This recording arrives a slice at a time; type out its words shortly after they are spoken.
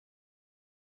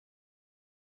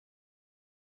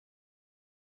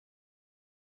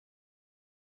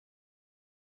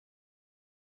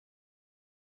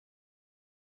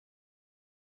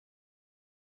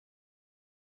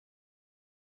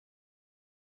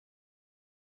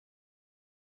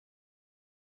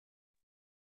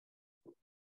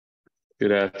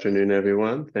Good afternoon,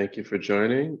 everyone. Thank you for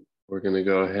joining. We're going to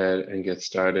go ahead and get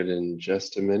started in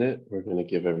just a minute. We're going to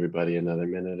give everybody another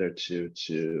minute or two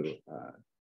to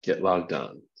get logged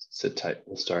on. Sit tight.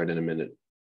 We'll start in a minute.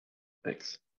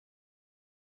 Thanks.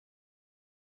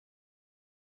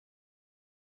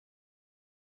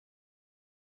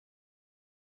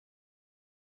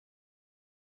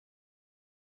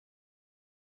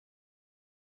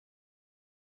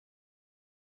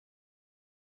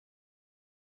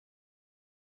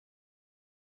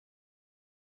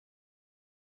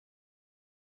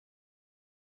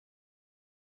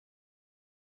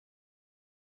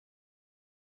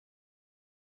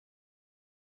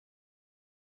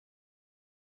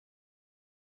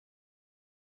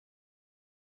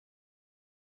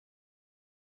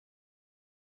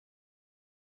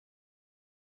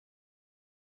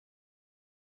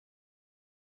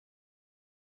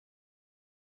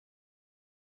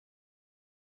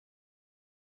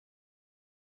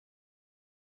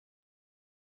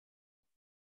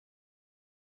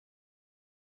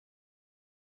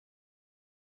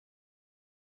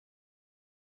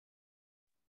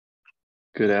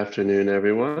 Good afternoon,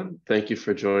 everyone. Thank you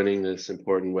for joining this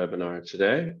important webinar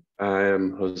today. I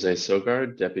am Jose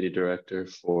Sogard, Deputy Director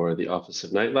for the Office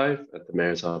of Nightlife at the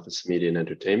Mayor's Office of Media and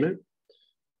Entertainment.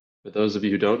 For those of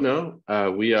you who don't know,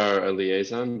 we are a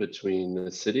liaison between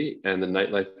the city and the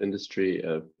nightlife industry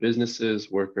of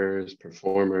businesses, workers,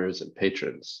 performers, and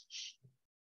patrons.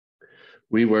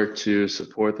 We work to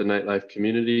support the nightlife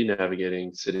community,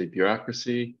 navigating city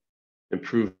bureaucracy,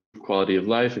 improve quality of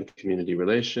life and community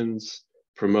relations,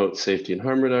 promote safety and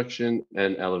harm reduction,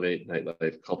 and elevate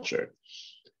nightlife culture.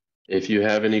 If you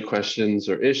have any questions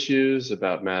or issues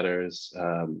about matters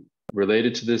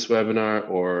related to this webinar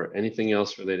or anything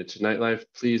else related to nightlife,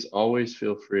 please always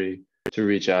feel free to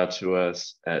reach out to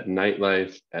us at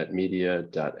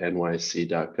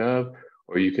nightlife@media.nyc.gov,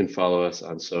 or you can follow us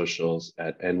on socials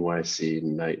at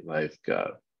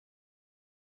nyc.gov.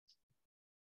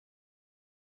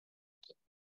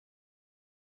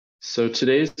 So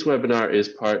today's webinar is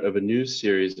part of a new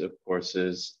series of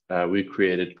courses we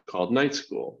created called Night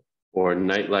School, or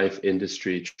Nightlife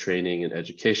Industry Training and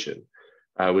Education,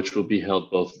 which will be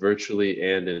held both virtually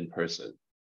and in person.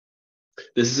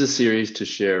 This is a series to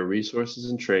share resources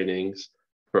and trainings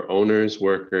for owners,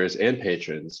 workers, and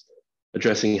patrons,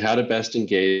 addressing how to best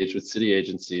engage with city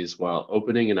agencies while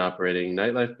opening and operating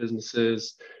nightlife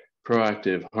businesses,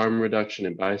 proactive harm reduction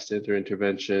and bystander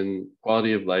intervention,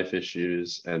 quality of life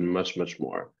issues, and much, much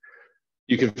more.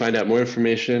 You can find out more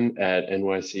information at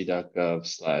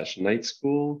nyc.gov/night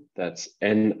school. That's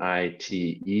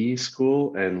NITE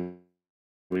school, and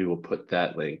we will put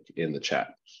that link in the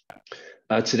chat.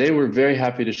 Today, we're very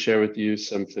happy to share with you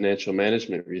some financial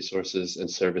management resources and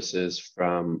services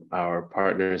from our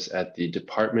partners at the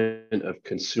Department of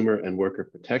Consumer and Worker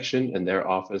Protection and their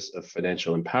Office of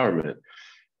Financial Empowerment,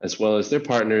 as well as their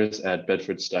partners at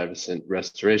Bedford-Stuyvesant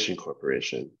Restoration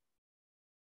Corporation.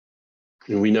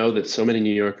 And we know that so many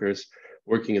New Yorkers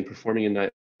working and performing in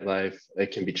nightlife,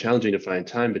 it can be challenging to find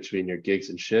time between your gigs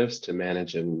and shifts to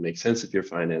manage and make sense of your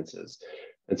finances.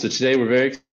 And so today we're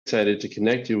very excited to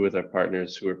connect you with our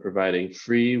partners who are providing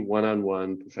free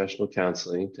one-on-one professional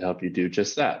counseling to help you do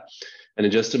just that. And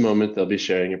in just a moment, they'll be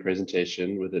sharing a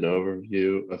presentation with an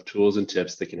overview of tools and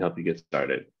tips that can help you get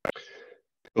started.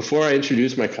 Before I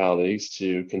introduce my colleagues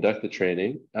to conduct the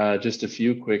training, just a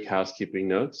few quick housekeeping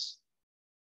notes.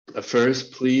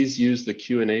 First, please use the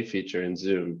Q&A feature in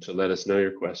Zoom to let us know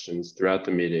your questions throughout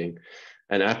the meeting.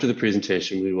 And after the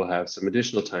presentation, we will have some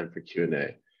additional time for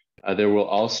Q&A. There will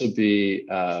also be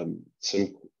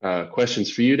some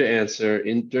questions for you to answer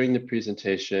during the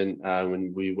presentation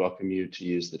when we welcome you to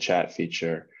use the chat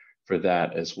feature for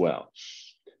that as well.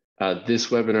 This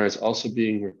webinar is also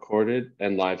being recorded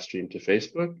and live streamed to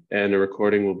Facebook, and a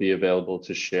recording will be available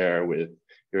to share with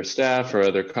your staff or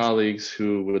other colleagues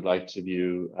who would like to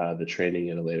view the training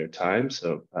at a later time.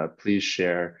 So please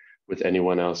share with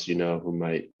anyone else you know who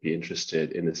might be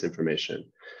interested in this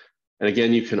information. And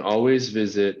again, you can always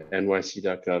visit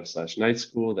nyc.gov/night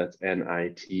school, that's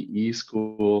NITE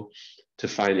school, to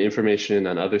find information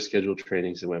on other scheduled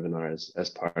trainings and webinars as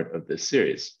part of this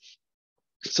series.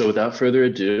 So without further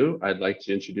ado, I'd like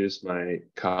to introduce my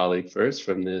colleague first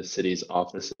from the city's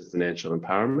Office of Financial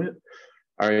Empowerment.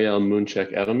 Ariel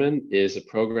Mooncheck-Edelman is a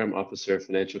program officer of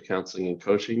financial counseling and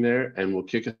coaching there, and will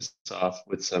kick us off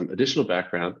with some additional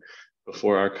background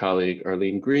before our colleague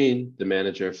Arlene Green, the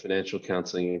manager of financial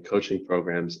counseling and coaching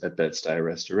programs at Bed-Stuy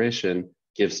Restoration,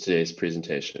 gives today's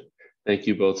presentation. Thank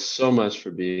you both so much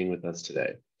for being with us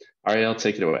today. Ariel,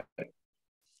 take it away.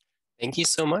 Thank you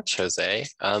so much, Jose.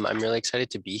 I'm really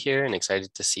excited to be here and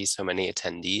excited to see so many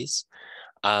attendees.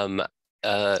 Um,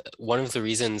 One of the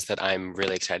reasons that I'm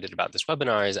really excited about this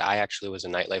webinar is I actually was a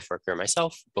nightlife worker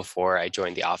myself before I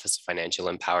joined the Office of Financial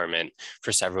Empowerment.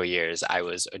 For several years, I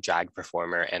was a drag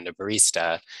performer and a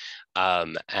barista.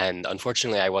 And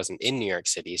unfortunately, I wasn't in New York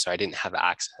City, so I didn't have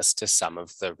access to some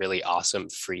of the really awesome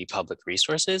free public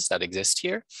resources that exist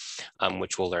here,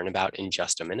 which we'll learn about in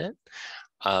just a minute.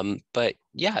 But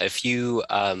yeah, if you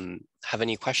have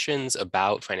any questions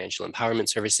about financial empowerment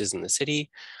services in the city,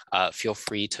 feel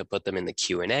free to put them in the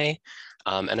Q&A.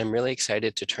 And I'm really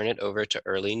excited to turn it over to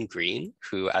Erlene Green,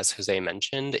 who, as Jose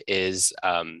mentioned, is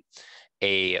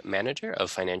a manager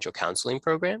of financial counseling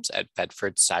programs at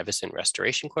Bedford Stuyvesant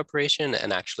Restoration Corporation,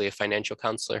 and actually a financial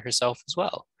counselor herself as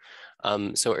well.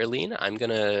 So Erlene, I'm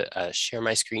gonna share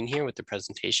my screen here with the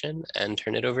presentation and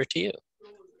turn it over to you.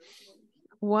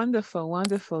 Wonderful,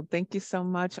 wonderful. Thank you so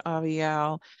much,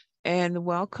 Ariel. And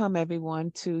welcome everyone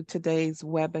to today's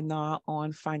webinar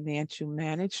on financial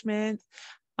management.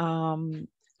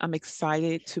 I'm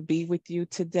excited to be with you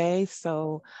today.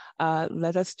 So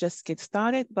let us just get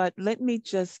started, but let me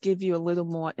just give you a little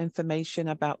more information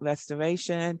about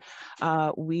restoration.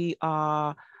 We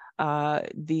are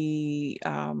the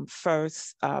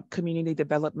first community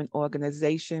development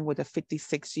organization with a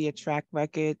 56-year track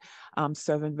record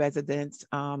serving residents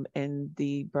in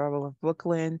the borough of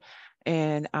Brooklyn.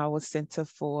 And our Center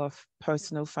for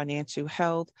Personal Financial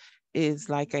Health is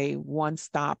like a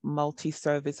one-stop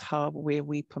multi-service hub where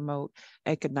we promote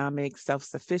economic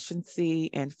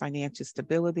self-sufficiency and financial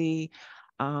stability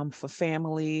for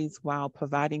families while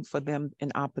providing for them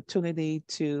an opportunity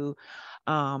to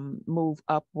move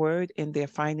upward in their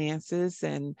finances.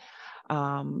 And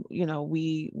you know,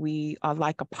 we are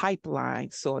like a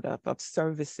pipeline sort of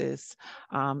services,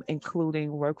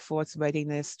 including workforce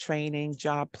readiness, training,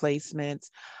 job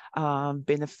placements,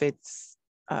 benefits,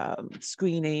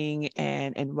 screening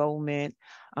and enrollment,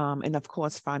 and of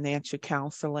course, financial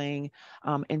counseling,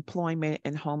 employment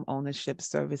and home ownership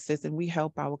services. And we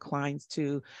help our clients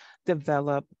to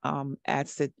develop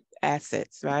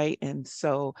assets, right? And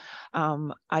so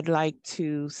I'd like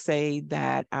to say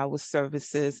that our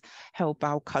services help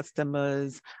our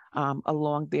customers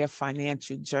along their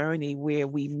financial journey, where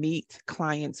we meet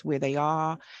clients where they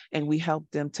are and we help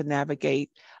them to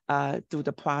navigate through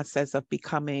the process of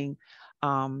becoming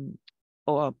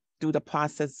or through the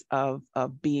process of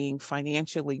being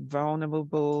financially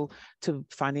vulnerable to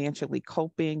financially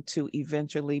coping to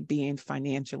eventually being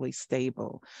financially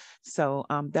stable. So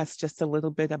that's just a little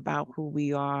bit about who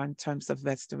we are in terms of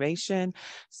restoration.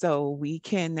 So we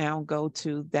can now go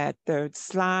to that third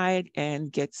slide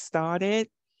and get started.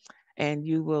 And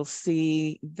you will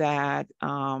see that,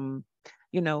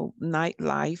 you know,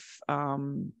 Nightlife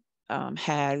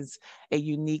has a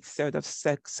unique set of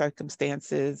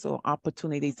circumstances or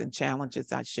opportunities and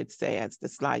challenges, I should say, as the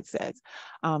slide says.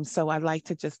 So I'd like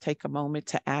to just take a moment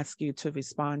to ask you to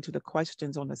respond to the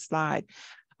questions on the slide.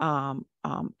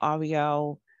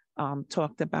 Ariel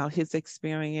talked about his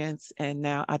experience, and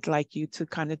now I'd like you to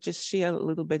kind of just share a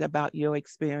little bit about your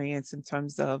experience in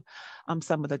terms of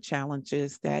some of the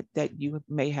challenges that you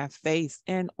may have faced.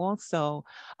 And also,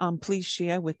 please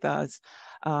share with us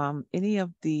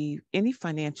any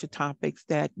financial topics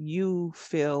that you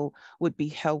feel would be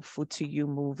helpful to you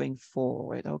moving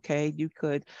forward. Okay, you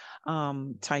could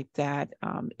type that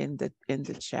in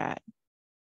the chat.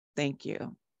 Thank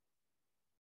you.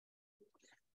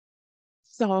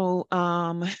 So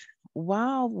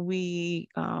while we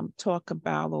talk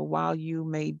about, or while you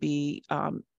may be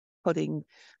putting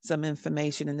some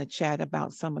information in the chat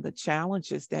about some of the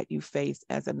challenges that you face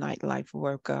as a nightlife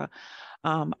worker,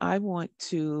 I want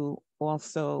to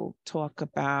also talk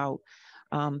about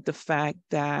the fact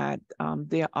that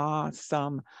there are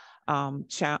some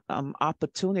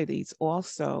opportunities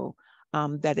also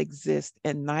that exist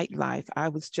in nightlife. I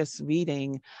was just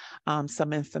reading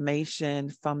some information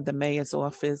from the Mayor's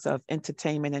Office of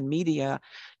Entertainment and Media,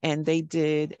 and they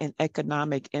did an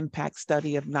economic impact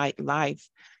study of nightlife.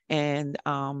 And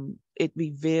it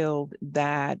revealed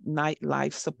that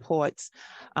nightlife supports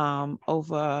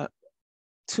over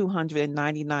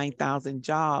 299,000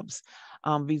 jobs,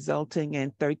 resulting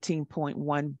in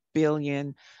 $13.1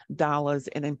 billion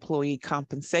in employee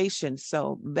compensation.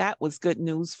 So that was good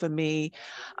news for me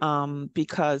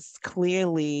because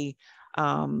clearly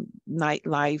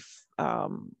nightlife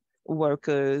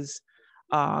workers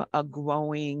are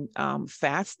growing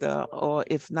faster, or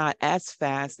if not as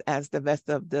fast as the rest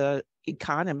of the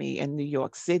economy in New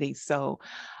York City. So,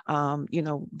 you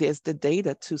know, there's the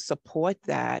data to support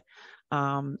that.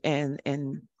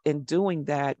 And in doing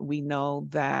that, we know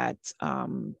that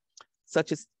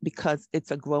such as because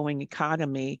it's a growing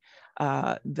economy,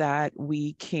 that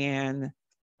we can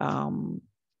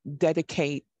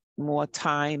dedicate more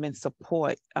time and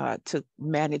support to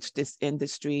manage this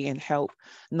industry and help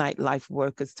nightlife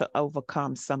workers to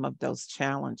overcome some of those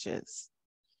challenges.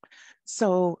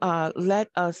 So let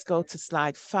us go to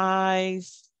slide 5.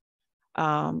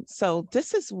 So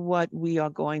this is what we are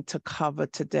going to cover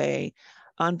today: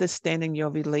 understanding your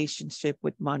relationship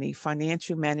with money,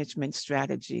 financial management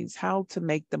strategies, how to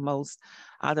make the most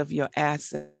out of your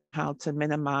assets, how to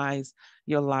minimize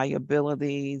your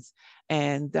liabilities,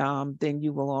 and then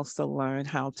you will also learn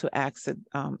how to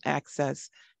access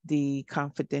the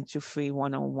confidential free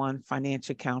one-on-one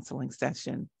financial counseling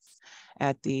sessions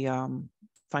at the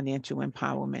Financial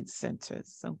Empowerment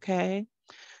Centers, okay?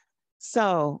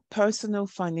 So personal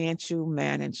financial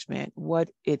management, what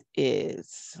it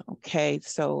is, okay?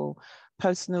 So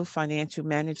personal financial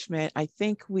management, I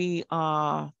think we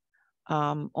are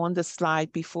on the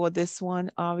slide before this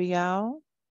one, Ariel.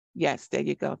 Yes, there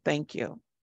you go, thank you.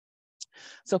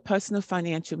 So personal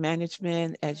financial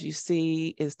management, as you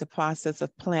see, is the process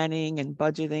of planning and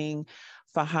budgeting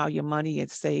for how your money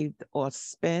is saved or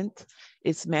spent.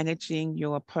 It's managing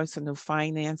your personal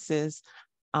finances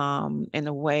in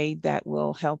a way that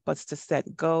will help us to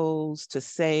set goals, to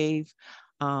save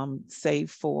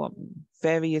for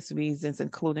various reasons,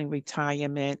 including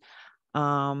retirement.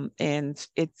 And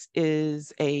it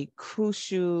is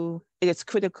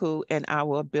critical in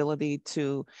our ability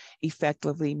to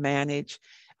effectively manage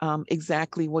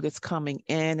exactly what is coming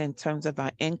in terms of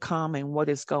our income and what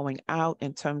is going out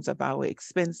in terms of our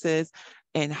expenses,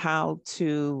 and how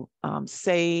to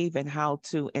save and how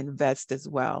to invest as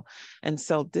well. And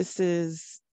so this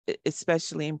is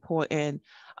especially important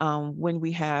when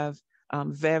we have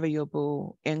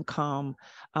variable income,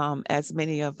 as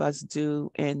many of us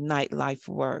do in nightlife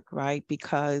work, right?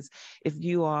 Because if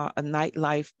you are a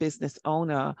nightlife business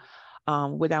owner,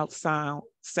 without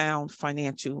sound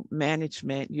financial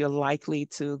management, you're likely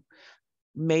to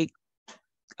make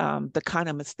the kind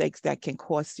of mistakes that can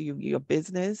cost you your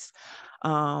business,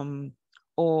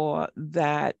 or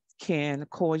that can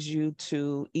cause you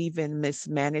to even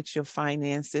mismanage your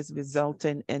finances,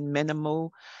 resulting in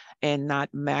minimal and not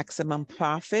maximum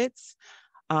profits.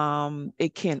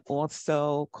 It can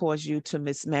also cause you to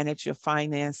mismanage your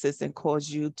finances and cause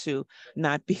you to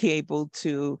not be able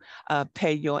to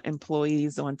pay your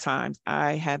employees on time.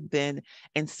 I have been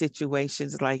in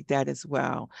situations like that as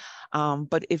well.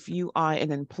 But if you are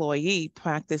an employee,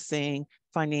 practicing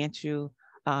financial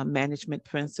management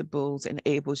principles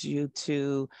enables you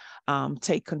to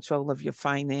take control of your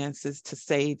finances, to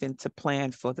save and to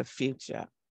plan for the future.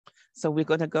 So we're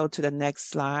going to go to the next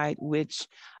slide, which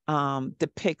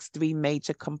depicts 3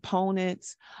 major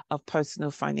components of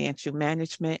personal financial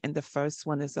management. And the first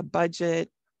one is a budget.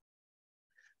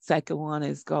 Second one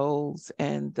is goals.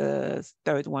 And the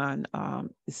third one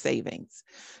is savings.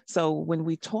 So when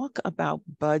we talk about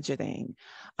budgeting,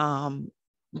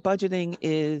 budgeting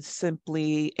is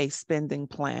simply a spending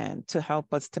plan to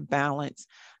help us to balance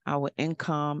our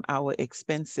income, our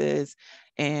expenses,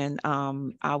 and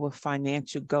our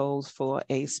financial goals for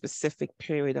a specific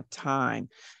period of time.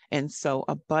 And so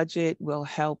a budget will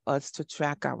help us to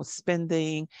track our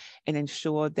spending and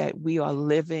ensure that we are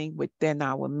living within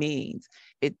our means.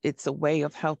 It's a way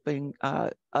of helping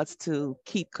us to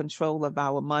keep control of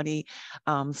our money,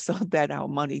 so that our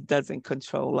money doesn't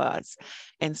control us.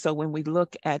 And so when we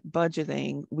look at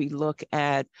budgeting, we look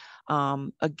at,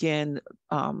 again,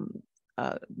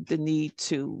 the need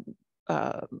to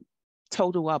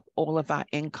total up all of our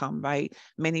income, right?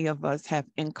 Many of us have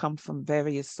income from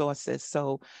various sources.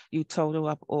 So you total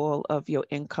up all of your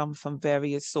income from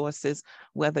various sources,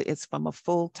 whether it's from a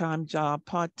full-time job,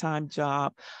 part-time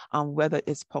job, whether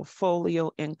it's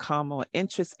portfolio income or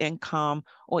interest income,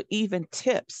 or even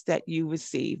tips that you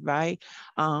receive, right?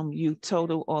 You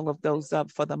total all of those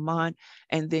up for the month,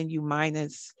 and then you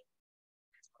minus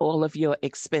all of your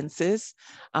expenses,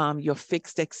 your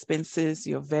fixed expenses,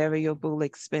 your variable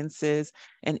expenses,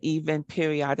 and even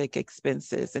periodic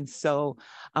expenses. And so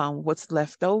what's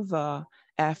left over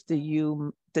after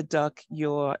you deduct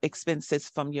your expenses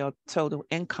from your total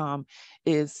income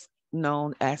is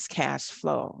known as cash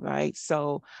flow, right?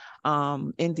 So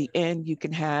in the end, you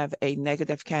can have a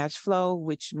negative cash flow,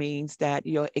 which means that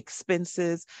your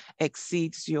expenses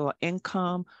exceeds your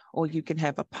income, or you can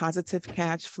have a positive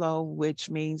cash flow, which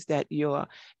means that your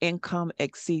income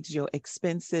exceeds your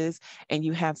expenses and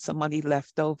you have some money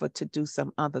left over to do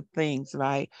some other things,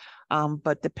 right?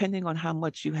 But depending on how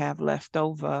much you have left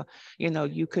over,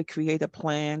 you could create a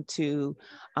plan to,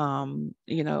 to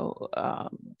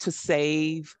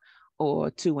save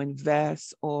or to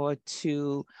invest or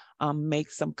to make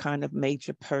some kind of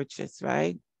major purchase,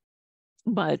 right?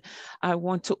 But I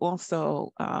want to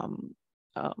also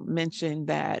mention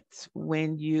that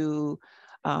when you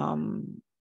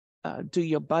do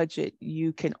your budget,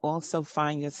 you can also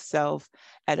find yourself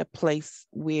at a place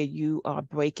where you are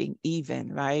breaking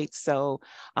even, right? So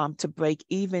to break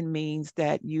even means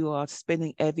that you are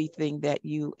spending everything that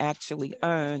you actually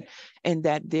earn and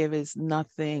that there is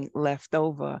nothing left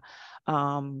over.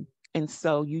 And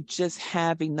so you just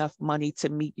have enough money to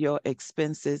meet your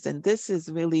expenses. And this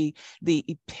is really the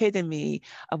epitome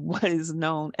of what is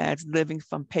known as living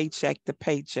from paycheck to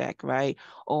paycheck, right?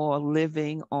 Or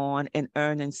living on an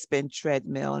earn and spend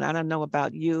treadmill. And I don't know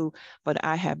about you, but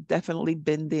I have definitely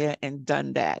been there and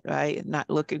done that, right? And not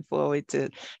looking forward to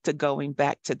going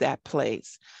back to that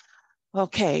place.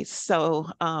 Okay, so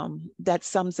that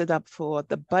sums it up for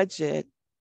the budget.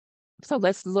 So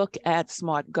let's look at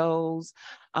SMART goals.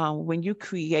 When you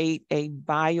create a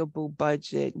viable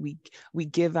budget, we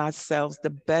give ourselves the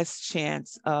best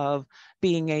chance of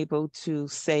being able to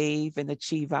save and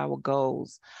achieve our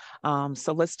goals.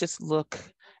 So let's just look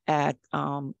at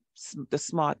the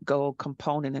SMART goal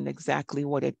component and exactly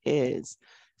what it is.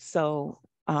 So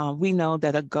we know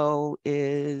that a goal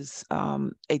is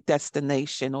a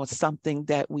destination or something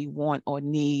that we want or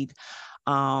need,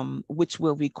 which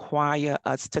will require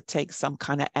us to take some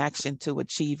kind of action to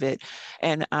achieve it.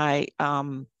 And I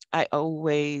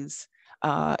always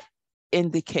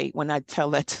indicate when I tell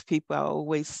that to people, I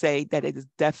always say that it is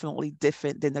definitely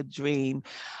different than a dream,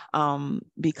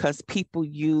 because people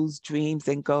use dreams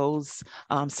and goals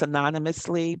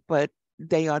synonymously, but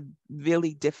they are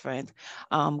really different.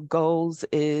 Goals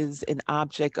is an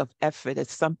object of effort.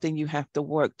 It's something you have to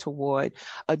work toward.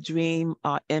 A dream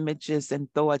are images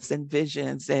and thoughts and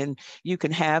visions, and you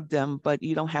can have them, but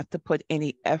you don't have to put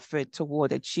any effort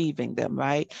toward achieving them,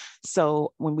 right?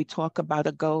 So when we talk about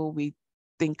a goal, we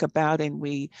think about and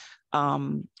we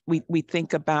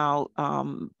think about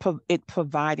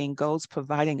goals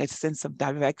providing a sense of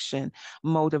direction,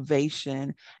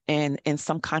 motivation, and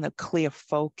some kind of clear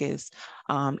focus,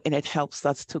 and it helps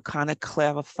us to kind of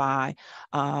clarify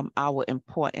our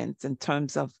importance in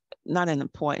terms of not an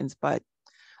importance, but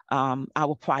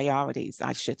our priorities,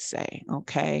 I should say,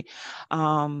 okay?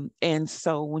 And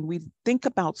so when we think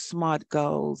about SMART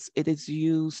goals, it is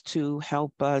used to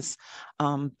help us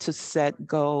to set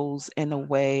goals in a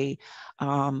way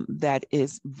that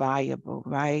is viable,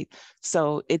 right?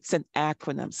 So it's an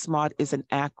acronym. SMART is an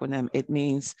acronym. It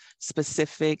means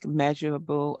specific,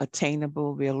 measurable,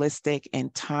 attainable, realistic,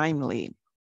 and timely.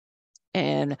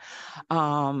 And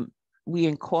we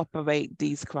incorporate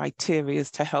these criteria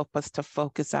to help us to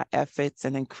focus our efforts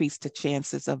and increase the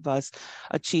chances of us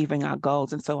achieving our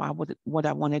goals. And so what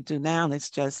I want to do now is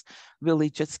just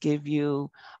really just give you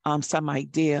some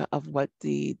idea of what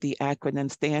the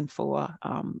acronyms stand for,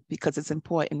 because it's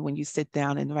important when you sit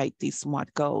down and write these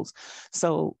SMART goals.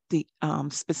 So the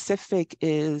specific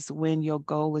is when your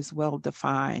goal is well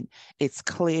defined, it's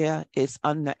clear, it's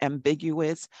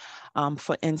unambiguous.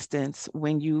 For instance,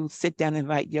 when you sit down and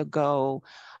write your goal,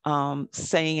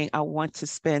 saying I want to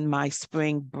spend my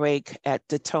spring break at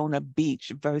Daytona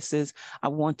Beach versus I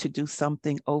want to do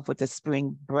something over the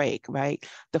spring break, right?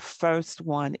 The first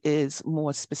one is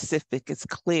more specific, it's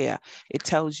clear. It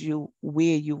tells you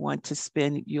where you want to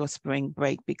spend your spring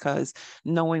break, because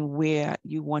knowing where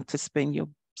you want to spend your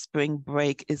spring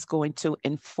break is going to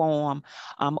inform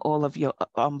all of your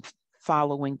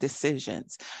following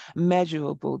decisions.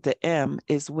 Measurable, the M,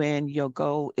 is when your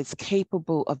goal is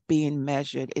capable of being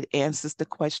measured. It answers the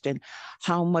question,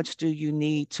 how much do you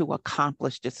need to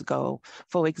accomplish this goal?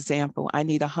 For example, I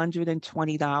need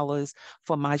 $120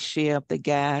 for my share of the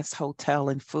gas, hotel,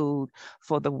 and food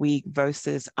for the week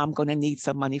versus I'm going to need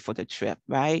some money for the trip,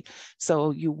 right? So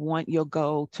you want your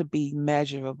goal to be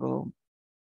measurable.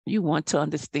 You want to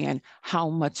understand how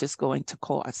much it's going to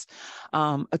cost.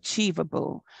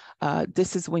 Achievable.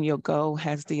 This is when your goal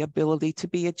has the ability to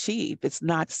be achieved. It's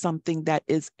not something that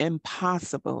is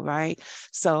impossible, right?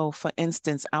 So for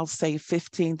instance, I'll say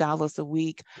 $15 a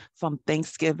week from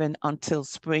Thanksgiving until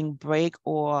spring break,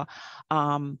 or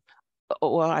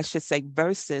or I should say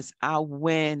versus I'll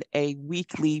win a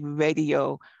weekly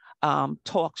radio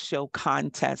talk show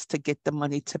contest to get the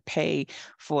money to pay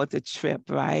for the trip,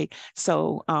 right?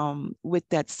 So with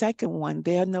that second one,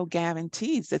 there are no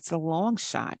guarantees. It's a long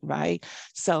shot, right?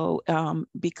 So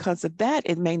because of that,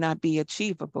 it may not be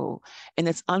achievable, and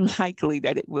it's unlikely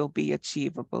that it will be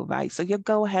achievable, right? So your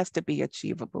goal has to be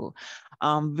achievable,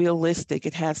 realistic.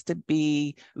 It has to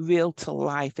be real to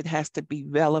life. It has to be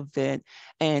relevant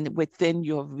and within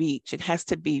your reach. It has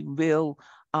to be real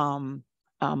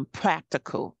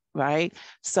practical, right?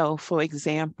 So for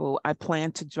example, I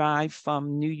plan to drive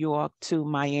from New York to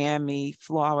Miami,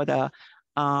 Florida,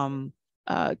 20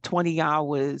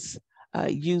 hours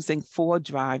using 4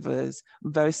 drivers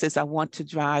versus I want to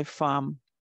drive from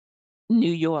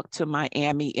New York to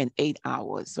Miami in 8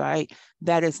 hours, right?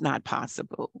 That is not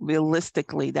possible.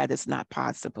 Realistically, that is not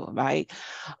possible, right?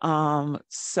 Unless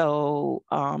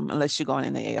you're going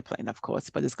in the airplane, of course,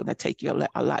 but it's going to take you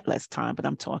a lot less time, but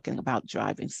I'm talking about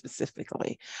driving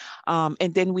specifically.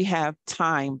 And then we have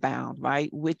time bound, right?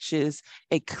 Which is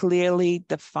a clearly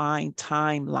defined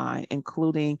timeline,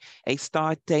 including a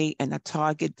start date and a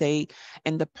target date.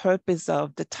 And the purpose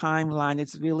of the timeline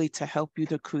is really to help you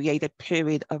to create a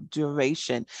period of duration,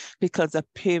 because a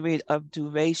period of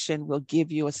duration will give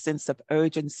you a sense of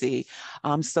urgency,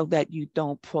 so that you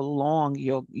don't prolong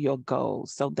your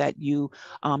goals, so that you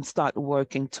start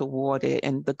working toward it.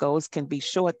 And the goals can be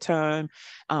short term,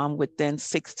 within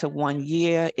 6 to 1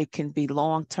 year. It can be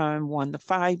long term, 1 to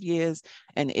 5 years,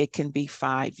 and it can be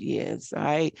 5 years,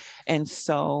 right? And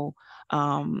so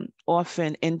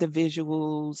often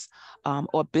individuals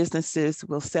or businesses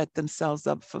will set themselves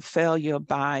up for failure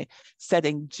by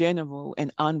setting general and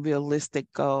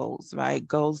unrealistic goals, right?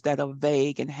 Goals that are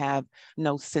vague and have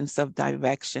no sense of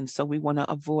direction. So we want to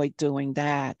avoid doing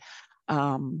that.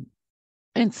 And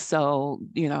so,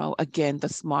 again, the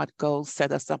SMART goals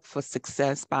set us up for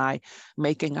success by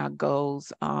making our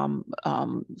goals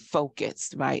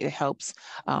focused, right? It helps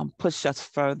push us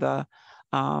further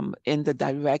in the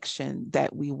direction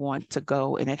that we want to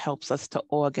go, and it helps us to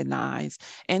organize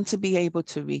and to be able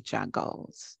to reach our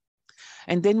goals.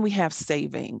 And then we have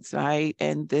savings, right?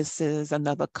 And this is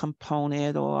another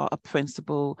component or a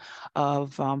principle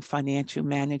of financial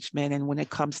management. And when it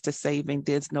comes to saving,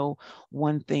 there's no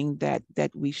one thing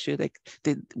that we should,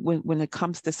 when it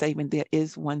comes to saving, there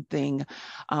is one thing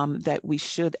that we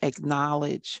should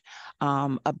acknowledge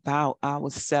about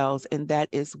ourselves, and that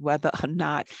is whether or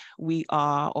not we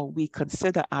are or we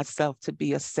consider ourselves to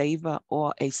be a saver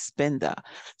or a spender.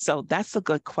 So that's a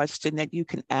good question that you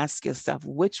can ask yourself.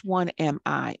 Which one am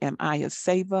I? Am I a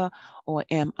saver or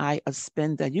am I a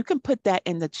spender? You can put that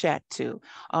in the chat too.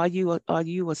 Are you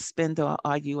a spender or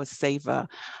are you a saver?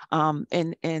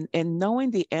 And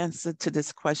knowing the answer to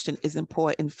this question is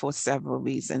important for several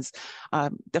reasons.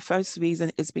 The first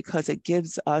reason is because it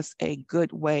gives us a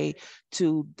good way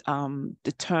to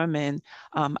determine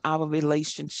our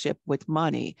relationship with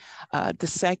money. The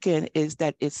second is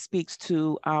that it speaks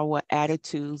to our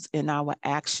attitudes and our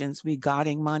actions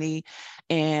regarding money,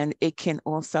 and it can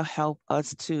also help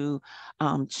us to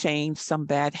change some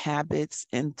bad habits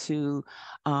and to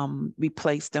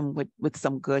replace them with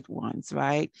some good ones,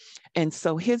 right? And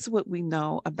so here's what we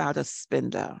know about a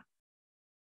spender.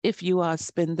 If you are a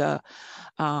spender,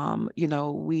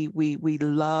 we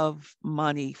love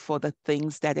money for the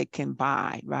things that it can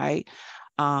buy, right?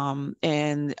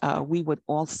 And we would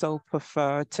also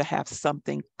prefer to have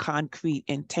something concrete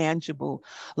and tangible,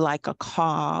 like a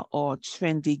car or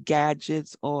trendy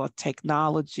gadgets or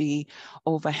technology,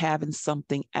 over having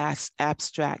something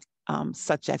abstract,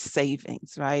 such as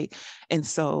savings, right? And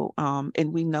so,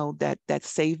 and we know that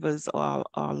savers are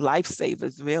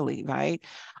lifesavers, really, right?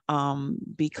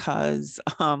 Because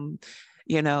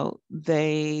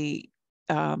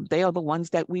they are the ones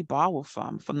that we borrow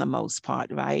from the most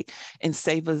part, right? And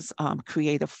savers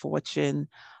create a fortune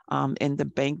in the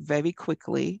bank very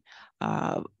quickly,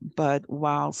 but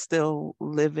while still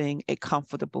living a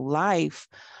comfortable life,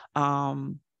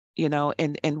 and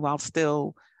while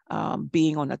still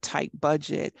being on a tight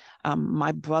budget.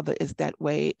 My brother is that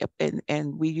way,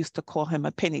 and we used to call him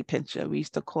a penny pincher. We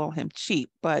used to call him cheap.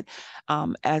 But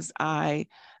as I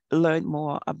learned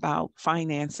more about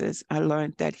finances, I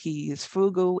learned that he is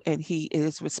frugal and he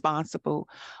is responsible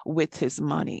with his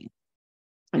money.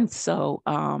 And so,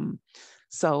 and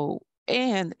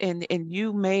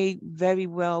you may very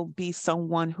well be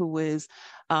someone who is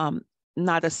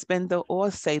not a spender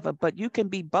or saver, but you can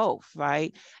be both,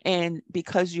 right? And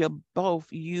because you're both,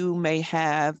 you may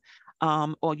have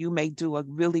or you may do a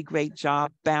really great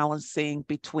job balancing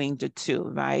between the two,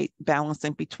 right?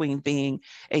 Balancing between being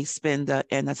a spender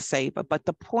and a saver. But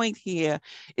the point here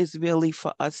is really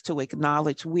for us to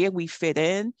acknowledge where we fit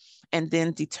in and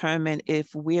then determine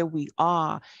if where we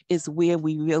are is where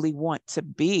we really want to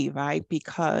be, right?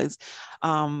 Because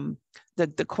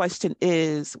the question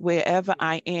is, wherever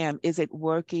I am, is it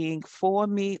working for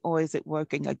me or is it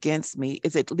working against me?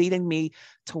 Is it leading me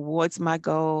towards my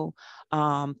goal,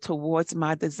 towards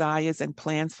my desires and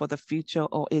plans for the future,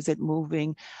 or is it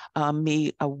moving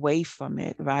me away from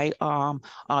it, right? Am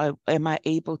I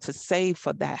able to save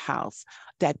for that house,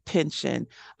 that pension,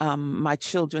 my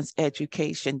children's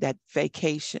education, that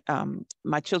vacation,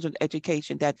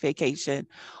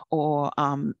 or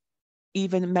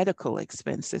even medical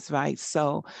expenses, right?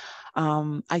 So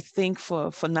I think for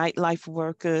nightlife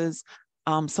workers,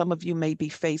 some of you may be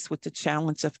faced with the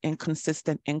challenge of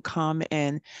inconsistent income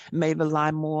and may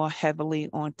rely more heavily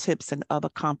on tips and other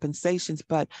compensations,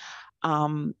 but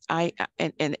and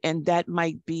that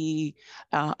might be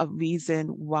a reason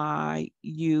why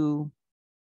you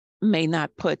may not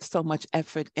put so much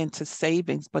effort into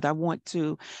savings, but I want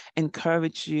to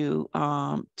encourage you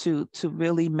to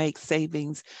really make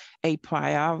savings a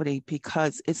priority,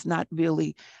 because it's not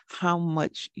really how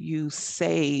much you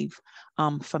save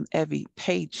from every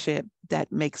paycheck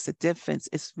that makes a difference.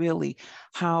 It's really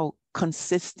how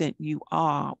consistent you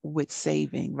are with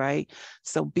saving, right?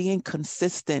 So being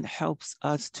consistent helps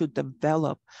us to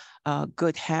develop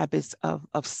good habits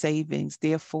of savings.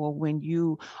 Therefore, when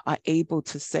you are able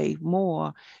to save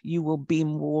more, you will be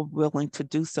more willing to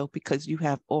do so because you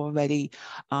have already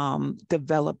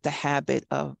developed the habit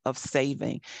of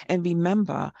saving. And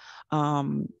remember,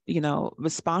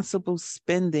 responsible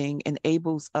spending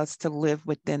enables us to live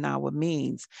within our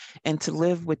means. And to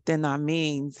live within our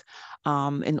means,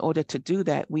 in order to do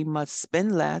that, we must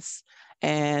spend less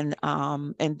and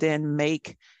then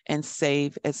make and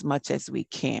save as much as we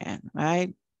can,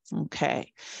 right?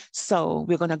 Okay, so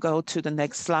we're going to go to the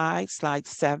next slide, slide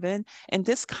 7. And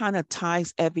this kind of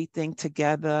ties everything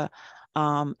together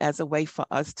as a way for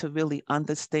us to really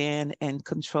understand and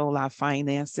control our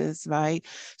finances, right?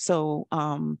 So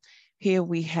here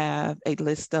we have a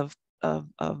list of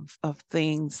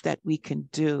things that we can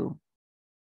do.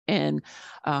 And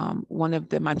one of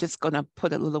them, I'm just going to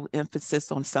put a little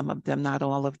emphasis on some of them, not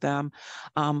all of them.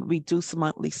 Reduce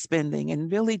monthly spending.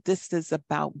 And really, this is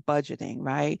about budgeting,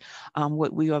 right?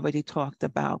 What we already talked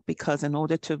about, because in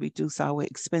order to reduce our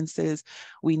expenses,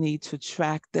 we need to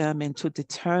track them and to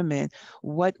determine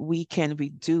what we can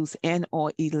reduce and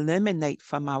or eliminate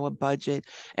from our budget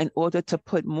in order to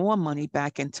put more money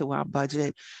back into our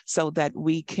budget so that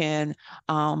we can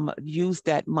use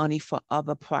that money for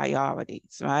other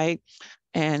priorities, right?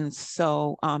 And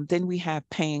so then we have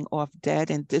paying off debt,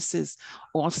 and this is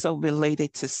also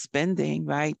related to spending,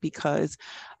 right? Because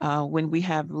when we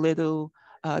have little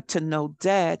to no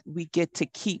debt, we get to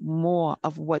keep more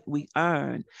of what we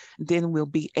earn. Then we'll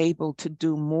be able to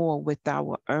do more with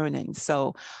our earnings.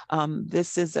 So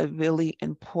this is a really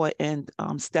important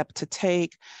step to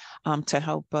take to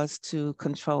help us to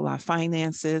control our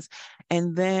finances.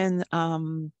 And then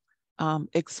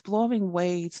exploring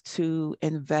ways to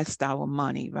invest our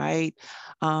money, right?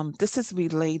 This is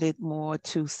related more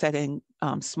to setting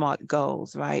smart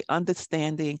goals, right?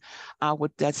 Understanding our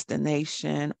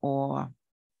destination or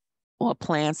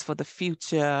plans for the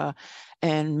future,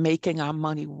 and making our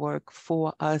money work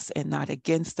for us and not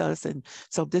against us. And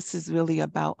so this is really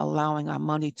about allowing our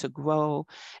money to grow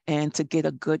and to get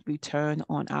a good return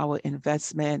on our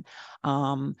investment.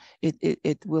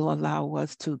 It will allow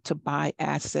us to buy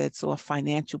assets or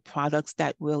financial products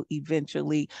that will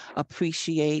eventually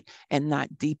appreciate and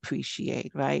not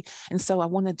depreciate, right? And so I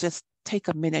want to just take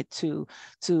a minute to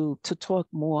talk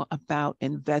more about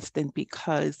investing,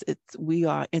 because we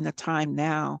are in a time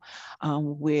now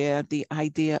where the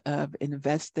idea of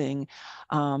investing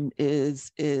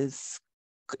is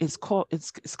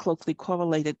closely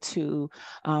correlated to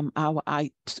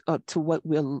to what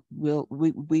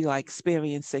we are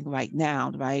experiencing right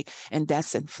now, right? And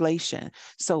that's inflation.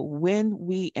 So when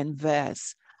we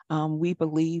invest, we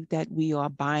believe that we are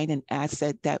buying an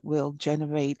asset that will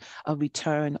generate a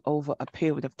return over a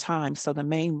period of time. So the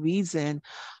main reason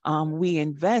we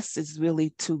invest is really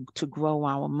to grow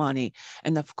our money.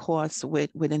 And of course,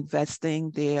 with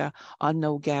investing, there are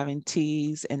no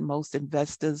guarantees, and most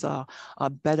investors are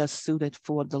better suited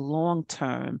for the long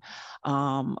term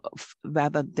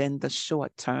rather than the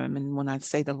short term. And when I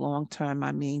say the long term,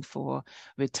 I mean for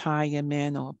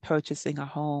retirement or purchasing a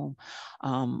home,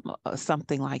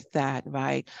 something like that,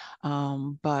 right?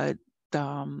 But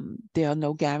there are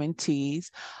no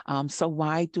guarantees. So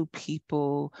why do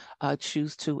people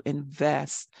choose to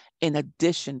invest in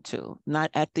addition to,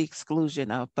 not at the exclusion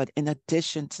of, but in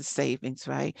addition to savings,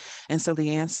 right? And so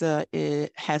the answer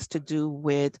has to do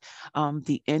with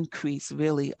the increase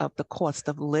really of the cost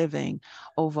of living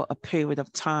over a period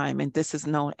of time. And this is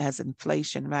known as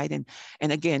inflation, right?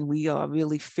 And again, we are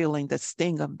really feeling the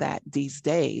sting of that these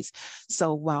days.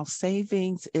 So while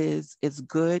savings is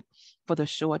good for the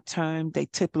short term, they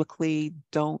typically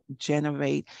don't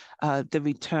generate the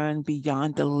return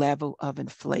beyond the level of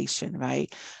inflation,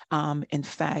 right? In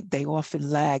fact, they often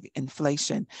lag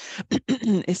inflation.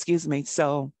 Excuse me.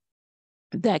 So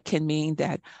that can mean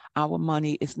that our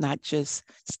money is not just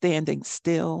standing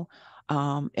still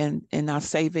in our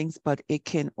savings, but it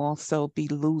can also be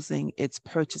losing its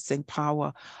purchasing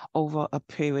power over a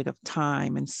period of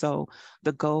time. And so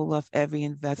the goal of every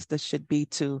investor should be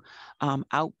to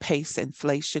outpace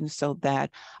inflation so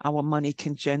that our money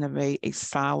can generate a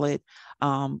solid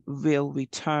real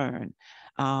return.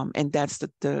 And that's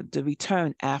the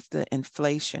return after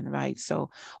inflation, right?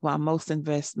 So while most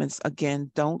investments,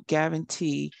 again, don't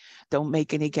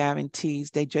make any guarantees,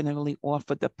 they generally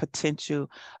offer the potential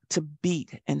to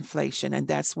beat inflation. And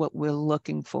that's what we're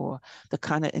looking for, the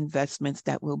kind of investments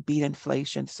that will beat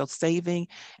inflation. So saving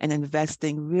and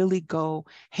investing really go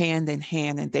hand in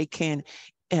hand, and they can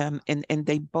and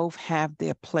they both have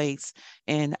their place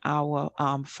in our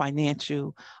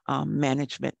financial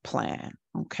management plan,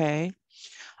 okay?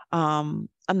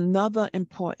 Another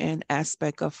important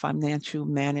aspect of financial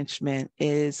management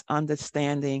is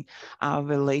understanding our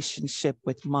relationship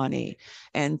with money.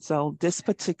 And so this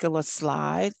particular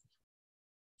slide,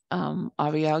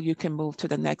 Ariel, you can move to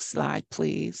the next slide,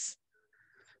 please.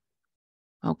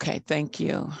 Okay, thank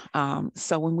you.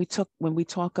 So when we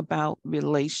talk about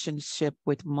relationship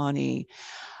with money,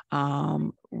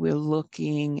 we're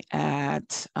looking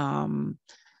at and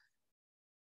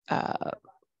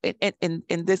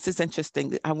this is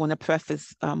interesting. I want to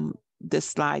preface this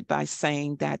slide by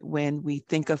saying that when we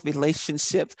think of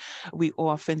relationships, we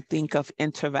often think of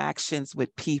interactions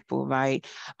with people, right?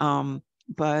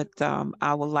 But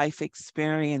our life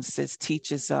experiences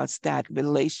teaches us that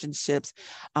relationships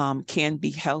can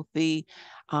be healthy,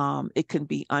 it can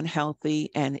be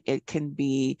unhealthy, and it can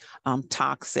be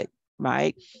toxic,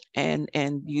 right? And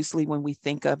usually when we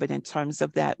think of it in terms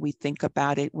of that, we think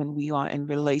about it when we are in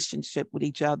relationship with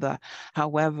each other.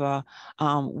 However,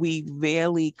 we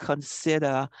rarely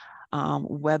consider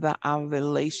whether our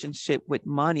relationship with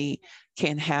money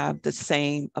can have the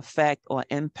same effect or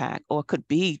impact, or could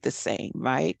be the same,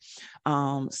 right?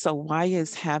 So why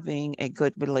is having a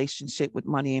good relationship with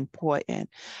money important?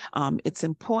 It's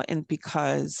important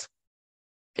because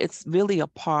it's really a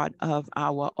part of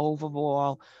our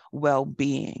overall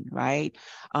well-being, right?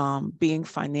 Being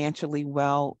financially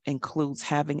well includes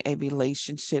having a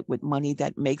relationship with money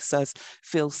that makes us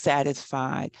feel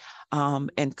satisfied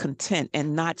and content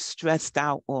and not stressed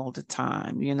out all the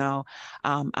time. You know,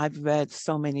 I've read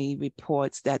so many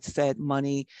reports that said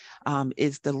money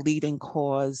is the leading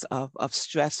cause of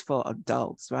stress for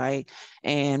adults, right?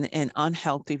 And an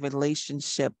unhealthy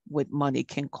relationship with money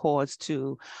can cause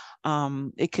to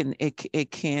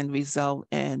it can result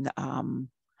in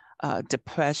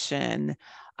depression,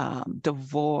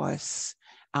 divorce,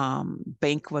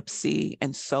 bankruptcy,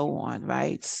 and so on,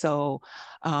 right? So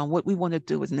what we want to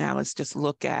do is now let's just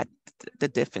look at the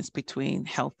difference between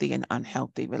healthy and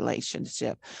unhealthy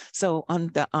relationship. So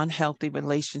on the unhealthy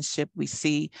relationship, we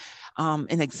see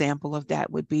an example of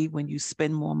that would be when you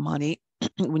spend more money,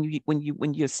 when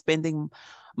you're spending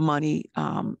money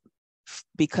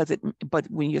but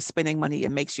when you're spending money,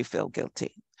 it makes you feel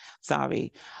guilty.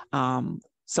 Sorry.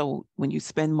 So when you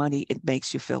spend money, it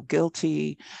makes you feel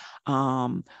guilty.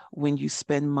 When you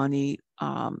spend money,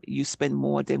 you spend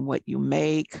more than what you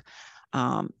make.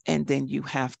 And then you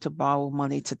have to borrow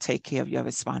money to take care of your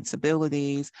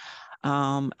responsibilities.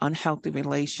 Unhealthy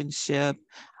relationship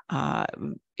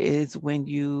is when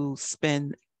you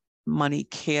spend money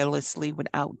carelessly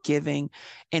without giving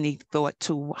any thought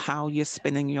to how you're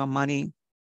spending your money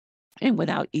and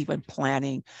without even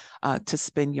planning to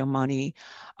spend your money.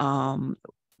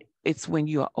 It's when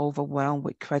you are overwhelmed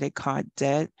with credit card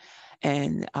debt.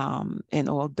 And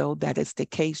although that is the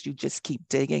case, you just keep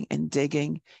digging and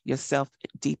digging yourself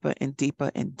deeper and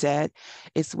deeper in debt.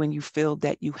 It's when you feel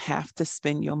that you have to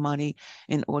spend your money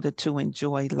in order to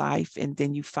enjoy life. And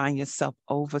then you find yourself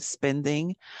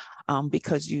overspending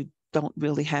because you don't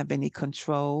really have any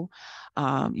control.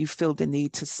 You feel the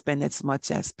need to spend as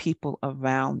much as people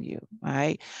around you,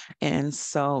 right? And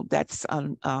so that's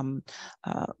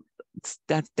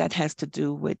that has to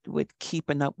do with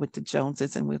keeping up with the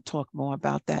Joneses, and we'll talk more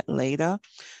about that later.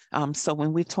 So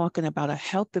when we're talking about a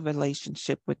healthy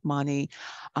relationship with money,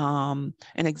 an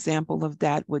example of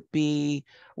that would be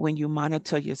when you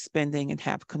monitor your spending and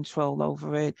have control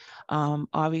over it.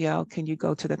 Ariel, can you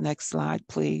go to the next slide,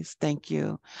 please? Thank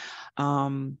you.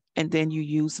 And then you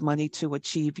use money to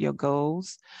achieve your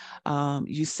goals.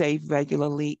 You save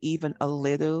regularly, even a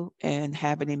little, and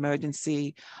have an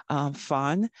emergency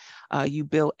fund. You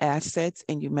build assets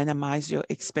and you minimize your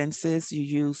expenses. You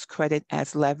use credit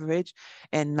as leverage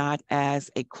and not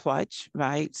as a crutch,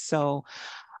 right? So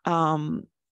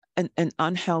an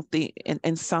unhealthy,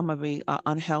 in summary,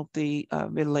 unhealthy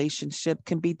relationship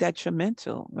can be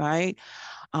detrimental, right?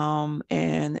 And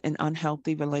an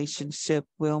unhealthy relationship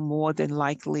will more than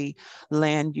likely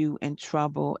land you in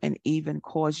trouble and even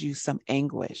cause you some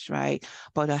anguish, right?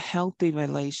 But a healthy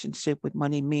relationship with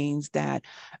money means that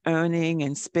earning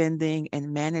and spending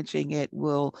and managing it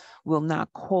will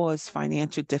not cause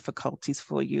financial difficulties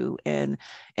for you, and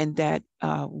that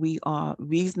we are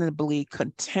reasonably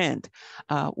content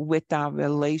with our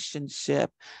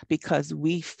relationship because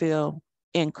we feel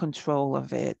in control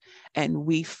of it, and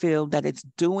we feel that it's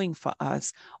doing for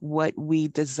us what we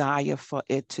desire for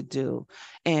it to do.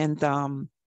 And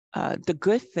the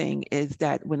good thing is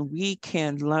that when we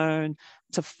can learn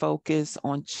to focus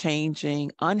on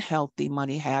changing unhealthy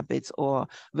money habits or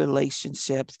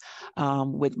relationships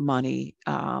with money,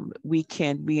 we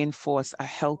can reinforce a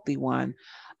healthy one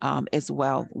as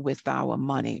well with our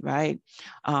money, right?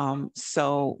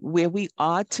 So where we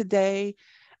are today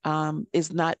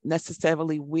is not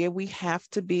necessarily where we have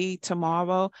to be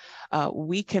tomorrow.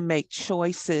 We can make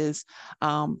choices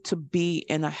to be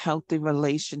in a healthy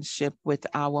relationship with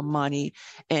our money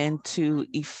and to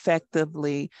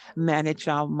effectively manage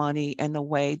our money in a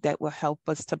way that will help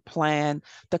us to plan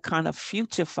the kind of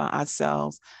future for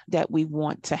ourselves that we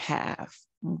want to have.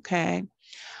 Okay.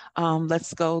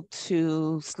 Let's go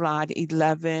to slide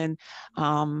 11.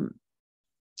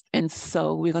 And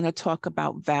so we're going to talk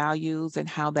about values and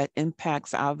how that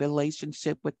impacts our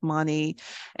relationship with money.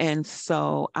 And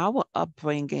so our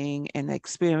upbringing and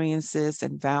experiences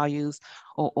and values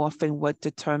are often what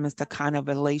determines the kind of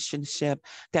relationship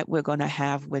that we're going to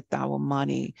have with our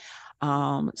money.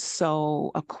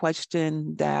 So a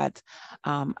question that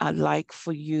I'd like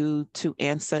for you to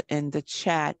answer in the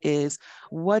chat is,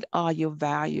 what are your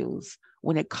values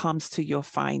when it comes to your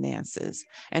finances?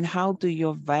 And how do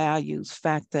your values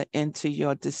factor into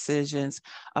your decisions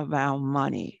around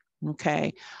money?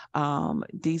 Okay,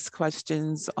 these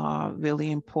questions are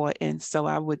really important. So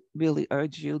I would really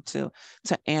urge you to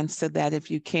answer that.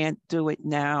 If you can't do it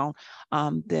now,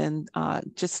 then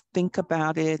just think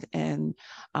about it and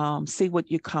see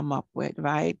what you come up with,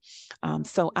 right?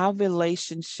 So our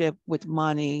relationship with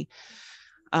money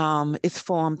is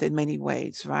formed in many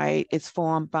ways, right? It's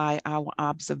formed by our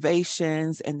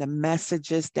observations and the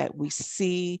messages that we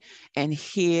see and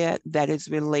hear that is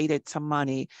related to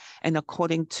money. And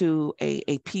according to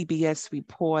a PBS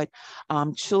report,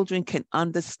 children can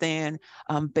understand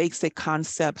basic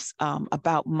concepts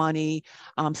about money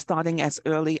starting as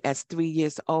early as 3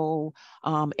 years old,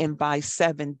 and by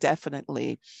 7,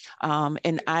 definitely.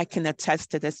 And I can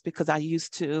attest to this because I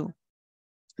used to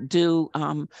do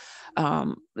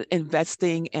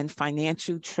investing and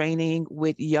financial training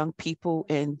with young people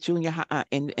in junior high,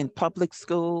 in public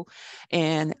school,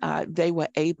 and they were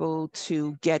able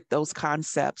to get those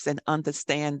concepts and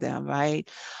understand them, right?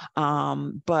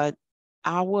 But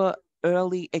our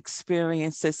early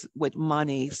experiences with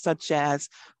money, such as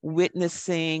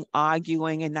witnessing,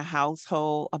 arguing in the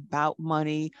household about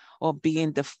money or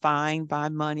being defined by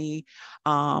money,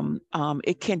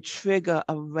 it can trigger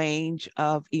a range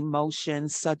of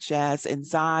emotions such as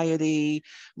anxiety,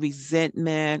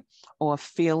 resentment, or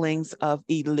feelings of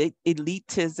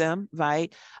elitism,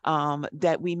 right?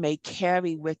 That we may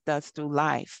carry with us through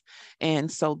life.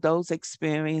 And so those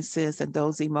experiences and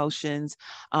those emotions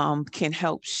can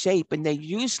help shape, and they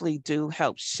usually do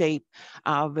help shape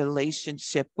our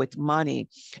relationship with money.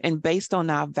 And based on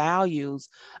our values,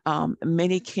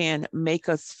 money can make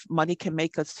us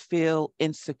feel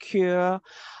insecure.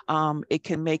 It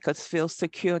can make us feel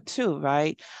secure too,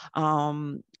 right?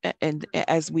 And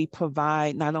as we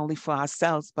provide not only for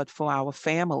ourselves, but for our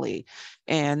family.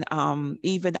 And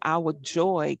even our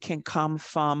joy can come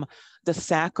from the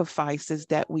sacrifices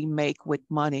that we make with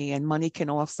money. And money can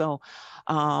also,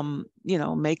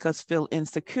 make us feel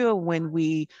insecure when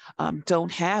we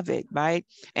don't have it, right?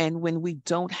 And when we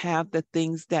don't have the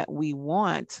things that we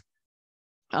want,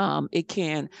 It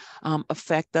can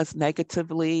affect us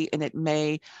negatively, and it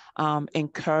may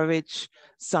encourage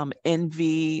some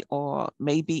envy, or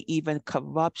maybe even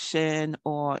corruption,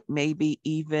 or maybe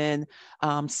even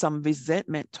some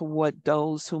resentment toward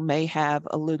those who may have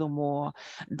a little more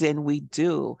than we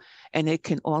do. And it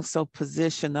can also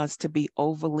position us to be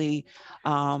overly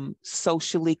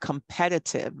socially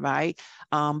competitive, right?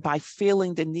 By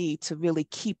feeling the need to really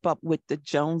keep up with the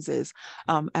Joneses.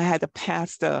 I had a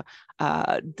pastor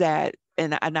that,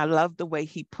 and I love the way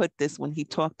he put this when he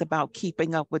talked about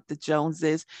keeping up with the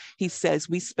Joneses. He says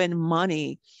we spend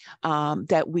money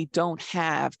that we don't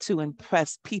have to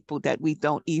impress people that we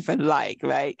don't even like,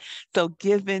 right? So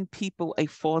giving people a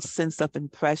false sense of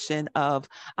impression of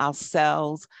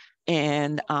ourselves,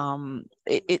 and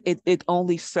it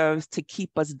only serves to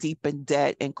keep us deep in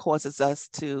debt and causes us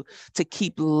to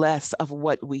keep less of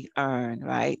what we earn,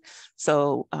 right?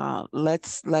 So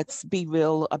let's be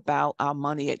real about our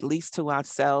money, at least to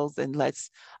ourselves, and let's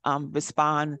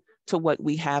respond to what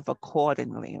we have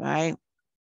accordingly, right?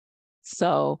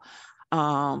 So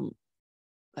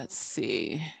let's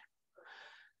see.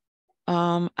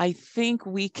 I think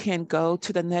we can go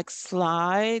to the next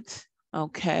slide.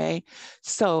 Okay,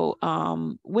 so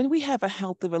when we have a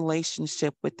healthy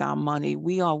relationship with our money,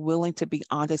 we are willing to be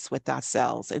honest with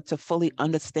ourselves and to fully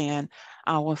understand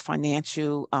our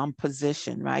financial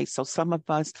position, right? So some of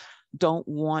us don't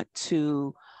want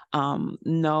to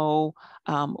know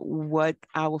what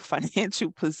our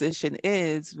financial position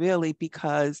is, really,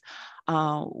 because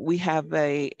we have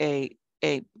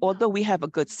although we have a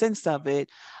good sense of it,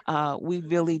 we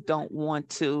really don't want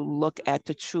to look at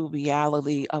the true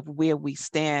reality of where we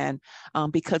stand,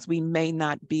 because we may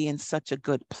not be in such a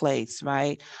good place,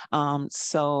 right?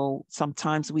 So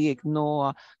sometimes we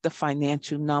ignore the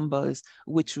financial numbers,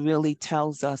 which really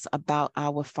tells us about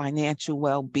our financial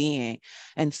well-being.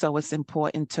 And so it's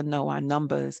important to know our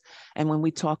numbers. And when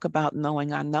we talk about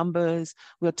knowing our numbers,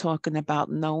 we're talking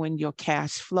about knowing your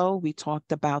cash flow. We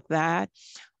talked about that.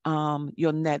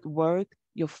 Your net worth,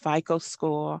 your FICO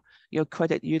score, your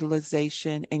credit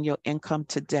utilization, and your income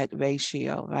to debt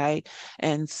ratio, right?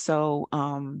 And so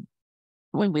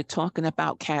when we're talking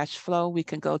about cash flow, we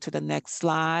can go to the next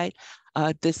slide.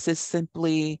 This is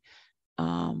simply,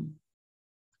 we're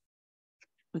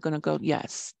going to go,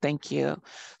 yes, thank you.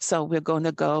 So we're going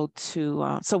to go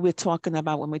to, so we're talking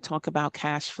about, when we talk about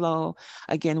cash flow,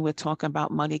 again, we're talking about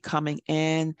money coming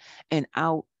in and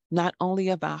out, not only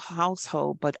of our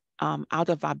household, but out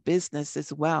of our business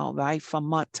as well, right? From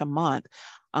month to month.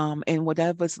 And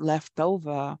whatever's left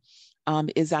over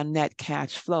is our net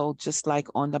cash flow, just like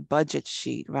on the budget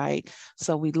sheet, right?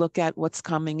 So we look at what's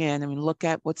coming in, and we look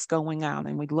at what's going out,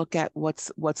 and we look at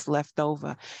what's left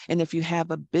over. And if you have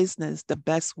a business, the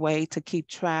best way to keep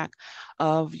track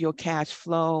of your cash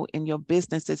flow in your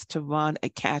business is to run a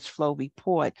cash flow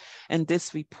report. And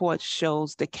this report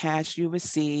shows the cash you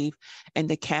receive and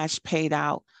the cash paid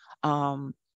out,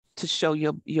 to show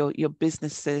your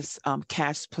business's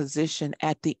cash position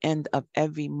at the end of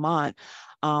every month.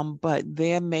 But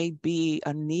there may be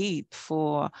a need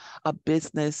for a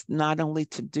business not only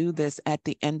to do this at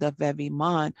the end of every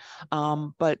month,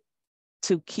 but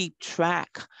to keep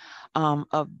track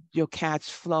of your cash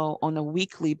flow on a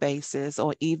weekly basis,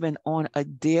 or even on a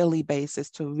daily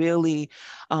basis, to really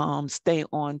stay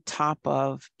on top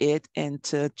of it and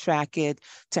to track it,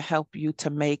 to help you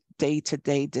to make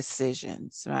day-to-day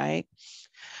decisions, right?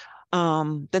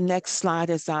 The next slide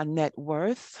is our net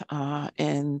worth,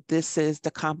 and this is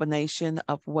the combination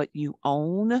of what you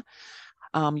own,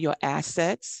 your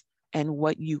assets, and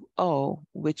what you owe,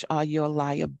 which are your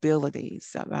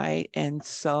liabilities, all right? And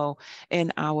so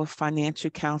in our financial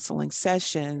counseling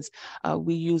sessions,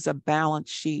 we use a balance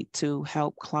sheet to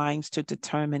help clients to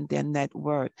determine their net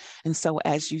worth. And so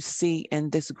as you see in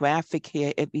this graphic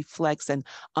here, it reflects an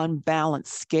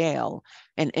unbalanced scale.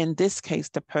 And in this case,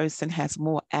 the person has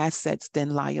more assets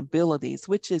than liabilities,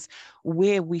 which is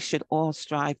where we should all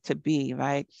strive to be,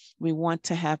 right? We want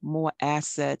to have more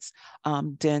assets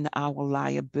than our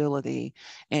liability.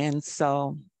 And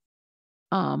so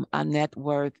our net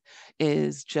worth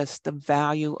is just the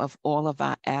value of all of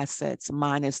our assets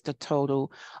minus the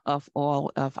total of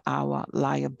all of our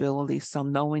liabilities. So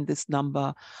knowing this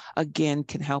number, again,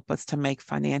 can help us to make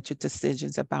financial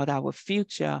decisions about our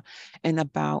future and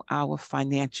about our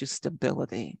financial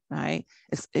stability, right?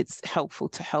 It's helpful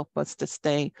to help us to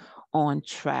stay on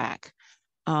track.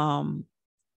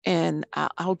 And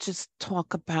I'll just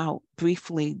talk about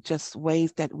briefly just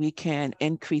ways that we can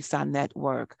increase our net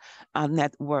worth.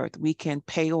 We can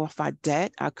pay off our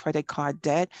debt, our credit card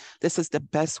debt. This is the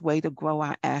best way to grow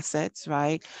our assets,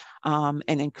 right? And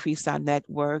increase our net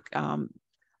worth.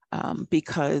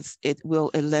 because it will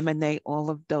eliminate all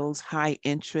of those high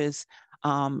interest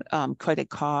credit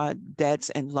card debts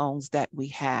and loans that we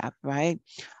have, right?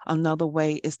 Another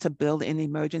way is to build an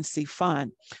emergency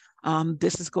fund.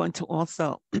 This is going to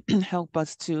also help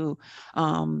us to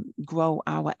grow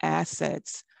our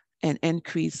assets and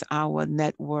increase our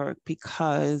net worth,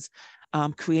 because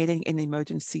creating an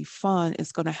emergency fund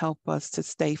is going to help us to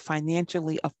stay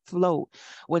financially afloat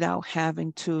without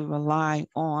having to rely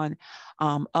on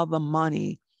other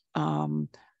money, and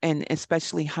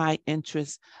especially high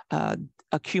interest,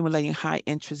 accumulating high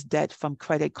interest debt from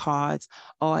credit cards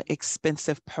or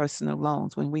expensive personal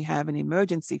loans. When we have an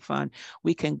emergency fund,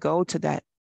 we can go to that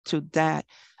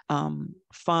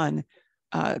fund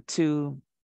to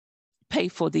pay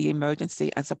for the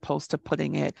emergency, as opposed to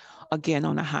putting it again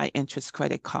on a high interest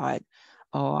credit card,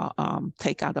 or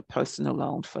take out a personal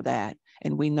loan for that.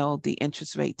 And we know the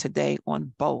interest rate today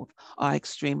on both are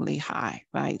extremely high,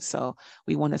 right? So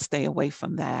we want to stay away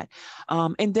from that.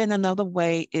 And then another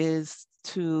way is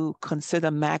to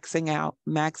consider maxing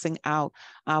out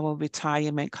our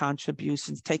retirement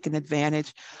contributions, taking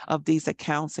advantage of these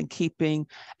accounts and keeping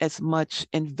as much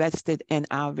invested in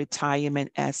our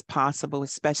retirement as possible,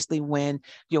 especially when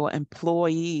your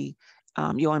employer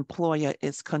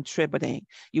is contributing.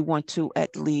 You want to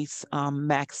at least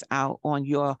max out on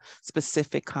your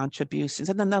specific contributions.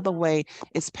 And another way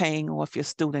is paying off your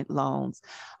student loans,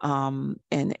 and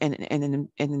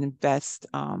invest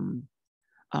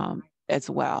as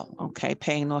well, okay?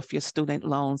 Paying off your student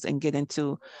loans and get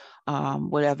into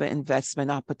whatever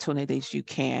investment opportunities you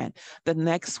can. The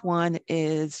next one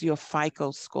is your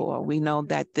FICO score. We know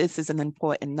that this is an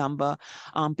important number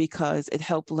because it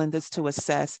helps lenders to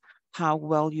assess how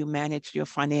well you manage your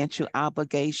financial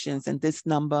obligations. And this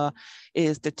number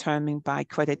is determined by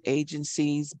credit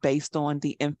agencies based on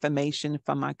the information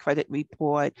from our credit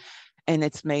report. And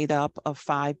it's made up of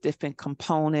 5 different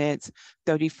components.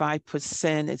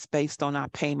 35% is based on our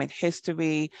payment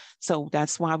history. So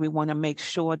that's why we want to make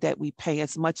sure that we pay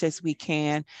as much as we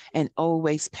can and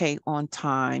always pay on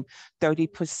time.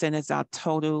 30% is our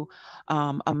total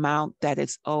amount that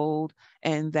is owed,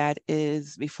 and that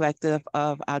is reflective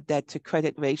of our debt to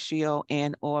credit ratio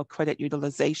and or credit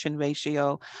utilization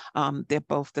ratio. They're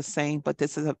both the same, but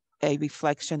this is a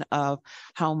reflection of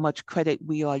how much credit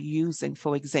we are using.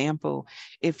 For example,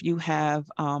 if you have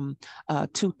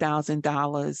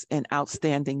 $2,000 in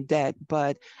outstanding debt,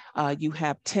 but you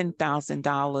have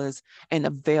 $10,000 in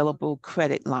available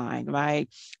credit line, right?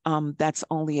 That's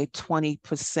only a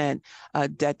 20%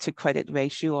 debt to credit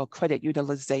ratio or credit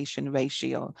utilization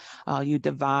ratio. You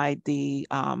divide the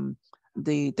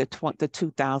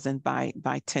 2,000 by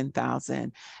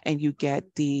 10,000, and you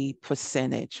get the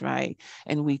percentage, right?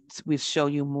 And we show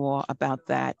you more about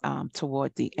that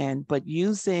toward the end. But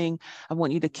I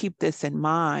want you to keep this in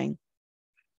mind,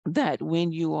 that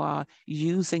when you are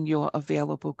using your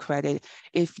available credit,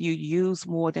 if you use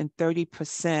more than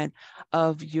 30%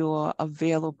 of your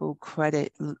available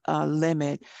credit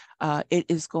limit, it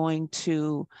is going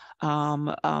to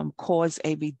cause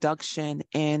a reduction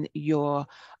in your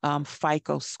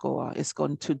FICO score. It's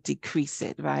going to decrease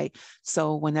it, right?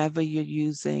 So whenever you're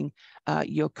using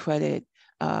your credit,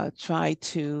 try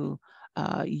to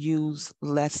use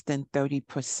less than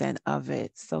 30% of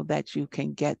it so that you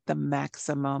can get the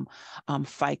maximum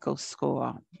FICO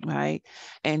score, right?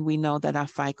 And we know that our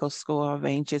FICO score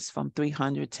ranges from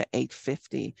 300 to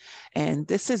 850. And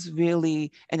this is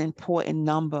really an important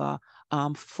number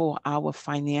for our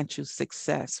financial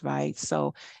success, right?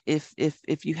 So if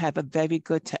you have a very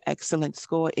good to excellent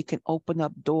score, it can open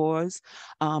up doors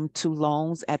to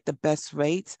loans at the best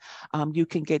rates. You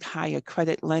can get higher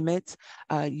credit limits.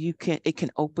 It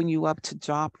can open you up to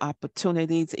job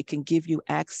opportunities. It can give you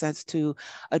access to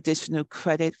additional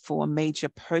credit for major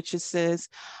purchases.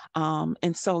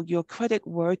 And so your credit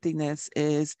worthiness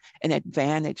is an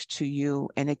advantage to you,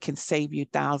 and it can save you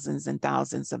thousands and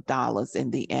thousands of dollars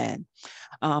in the end.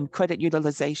 Credit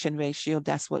utilization ratio,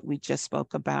 that's what we just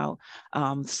spoke about.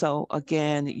 So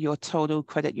again, your total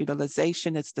credit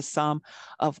utilization is the sum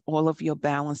of all of your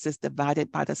balances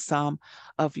divided by the sum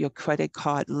of your credit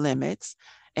card limits.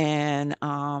 And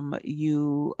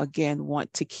you, again,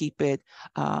 want to keep it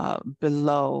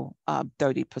below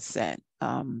 30%.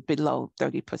 Below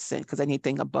 30%, because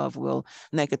anything above will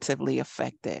negatively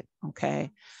affect it,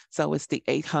 okay? So it's the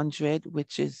 800,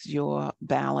 which is your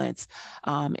balance,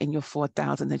 and your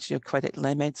 4,000 is your credit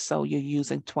limit. So you're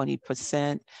using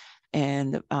 20%,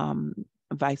 and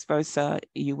vice versa,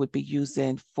 you would be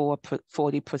using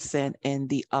 40% in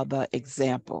the other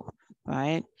example,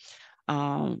 right?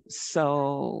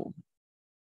 So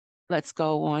let's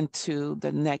go on to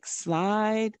the next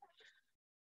slide.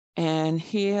 And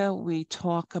here we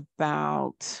talk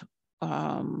about,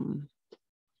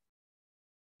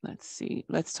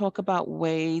 let's talk about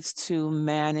ways to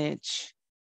manage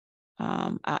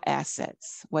our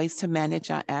assets, ways to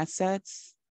manage our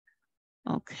assets.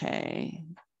 Okay,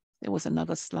 there was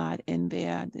another slide in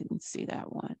there. I didn't see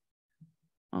that one.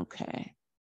 Okay.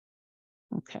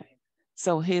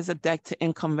 So here's a debt to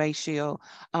income ratio,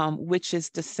 which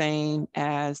is the same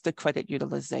as the credit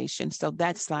utilization. So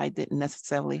that slide didn't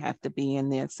necessarily have to be in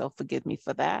there, so forgive me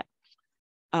for that.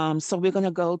 So we're going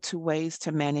to go to ways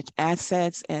to manage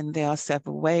assets, and there are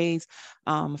several ways.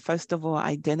 First of all,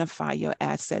 identify your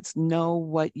assets. Know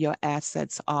what your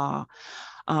assets are.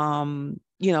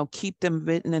 Keep them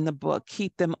written in the book,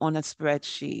 keep them on a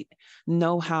spreadsheet,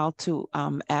 know how to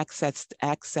access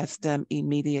them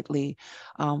immediately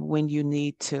when you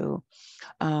need to.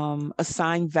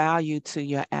 Assign value to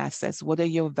your assets. What are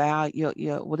your value?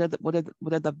 What are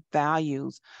the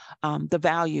values? The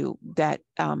value that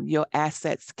your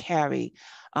assets carry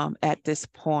at this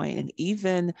point, and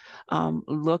even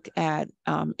look at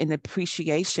an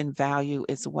appreciation value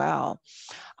as well.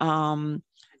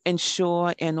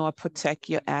 Insure and or protect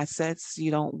your assets.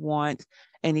 You don't want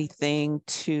anything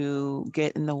to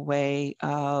get in the way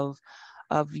of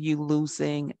you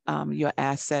losing your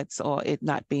assets or it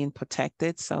not being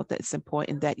protected. So that's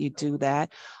important that you do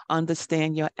that.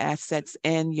 Understand your assets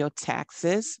and your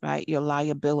taxes, right? Your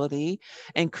liability,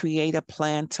 and create a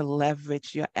plan to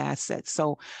leverage your assets.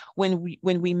 So when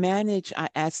we manage our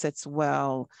assets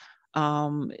well,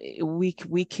 we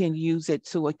can use it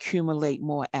to accumulate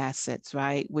more assets,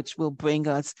 right? Which will bring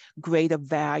us greater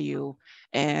value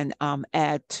and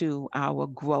add to our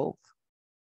growth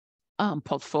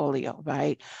portfolio,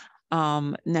 right?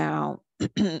 Now,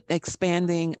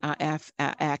 expanding our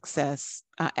assets,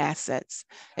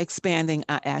 expanding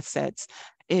our assets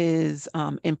is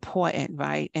important,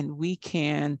 right? And we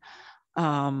can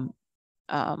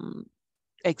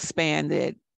expand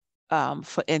it.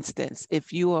 For instance,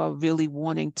 if you are really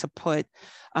wanting to put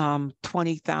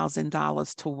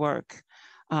 $20,000 to work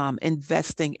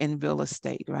investing in real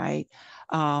estate, right?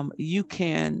 You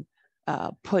can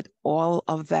put all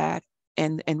of that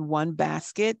in one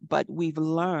basket, but we've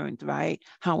learned, right,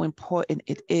 how important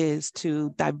it is to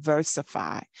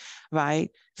diversify,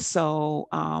 right? So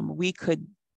we could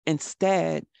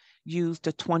instead use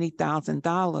the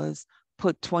 $20,000,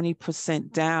 put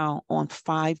 20% down on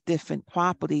 5 different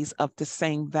properties of the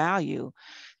same value,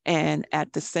 and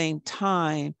at the same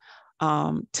time,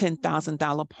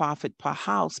 $10,000 profit per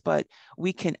house. But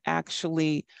we can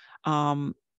actually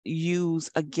use,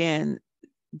 again,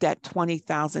 that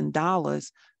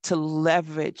 $20,000 to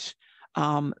leverage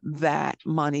that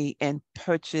money and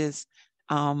purchase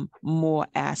more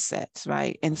assets,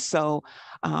 right? And so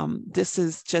this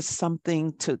is just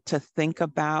something to think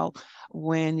about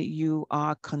when you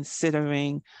are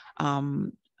considering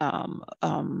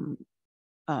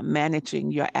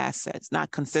managing your assets.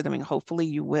 Not considering, hopefully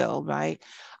you will, right?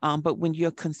 But when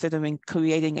you're considering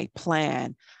creating a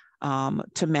plan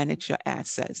to manage your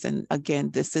assets. And again,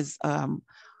 this is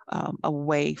a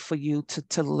way for you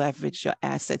to leverage your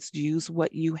assets. Use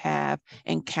what you have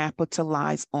and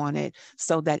capitalize on it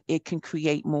so that it can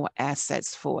create more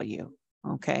assets for you,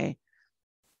 okay?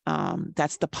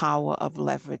 That's the power of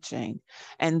leveraging.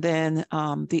 And then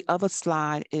the other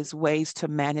slide is ways to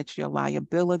manage your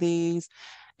liabilities.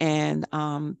 And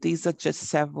these are just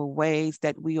several ways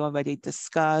that we already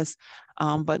discussed,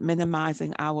 but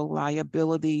minimizing our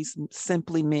liabilities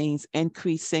simply means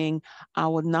increasing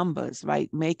our numbers,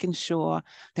 right? Making sure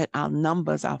that our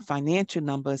numbers, our financial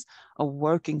numbers, are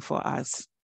working for us.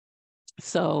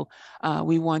 So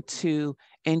we want to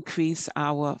increase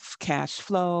our cash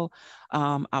flow,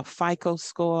 our FICO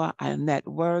score, our net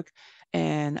worth,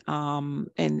 and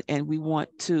we want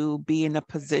to be in a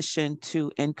position to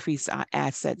increase our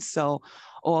assets. So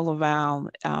all around,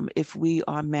 if we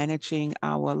are managing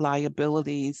our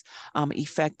liabilities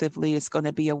effectively, it's going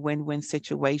to be a win-win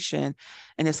situation,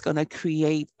 and it's going to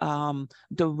create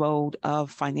the road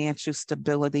of financial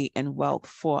stability and wealth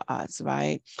for us,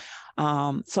 right?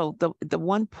 So the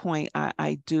one point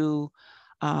I do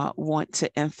want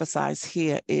to emphasize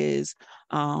here is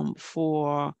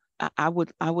I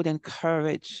would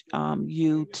encourage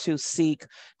you to seek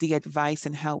the advice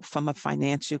and help from a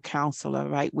financial counselor,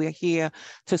 right? We're here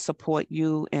to support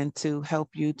you and to help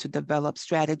you to develop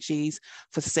strategies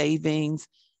for savings,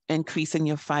 increasing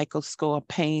your FICO score,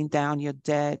 paying down your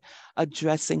debt,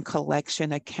 addressing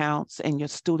collection accounts and your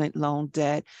student loan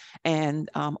debt. And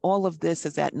all of this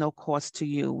is at no cost to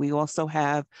you. We also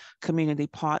have community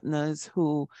partners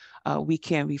who we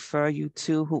can refer you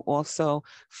to, who also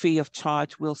free of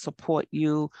charge will support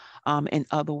you in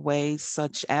other ways,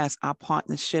 such as our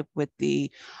partnership with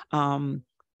the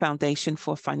Foundation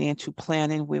for Financial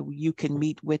Planning, where you can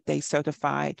meet with a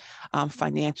certified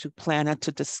financial planner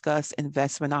to discuss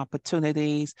investment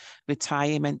opportunities,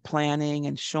 retirement planning,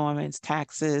 insurance,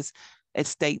 taxes,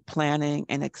 estate planning,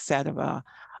 and etc.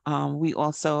 We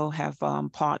also have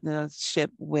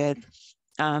partnership with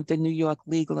the New York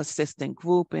Legal Assistant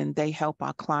Group, and they help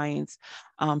our clients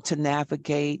to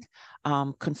navigate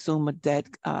consumer debt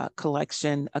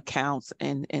collection accounts,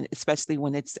 and especially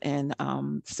when it's in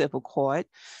civil court.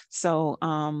 So,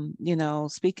 you know,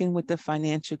 speaking with the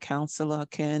financial counselor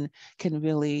can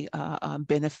really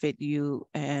benefit you,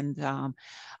 and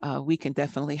we can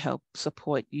definitely help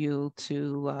support you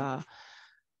to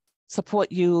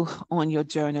support you on your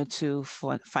journey to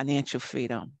financial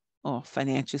freedom or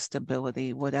financial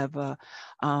stability, whatever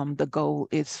the goal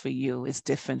is for you is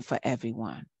different for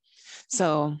everyone.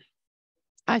 So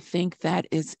I think that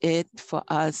is it for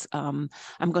us. I'm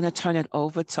going to turn it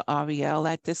over to Ariel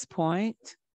at this point.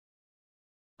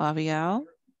 Ariel,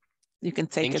 you can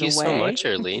take it away. Thank you so much,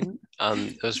 Arlene.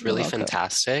 It was really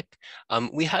fantastic.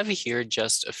 We have here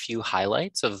just a few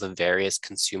highlights of the various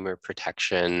consumer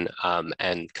protection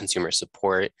and consumer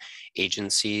support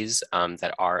agencies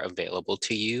that are available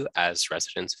to you as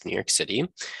residents of New York City.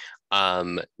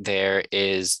 There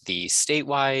is the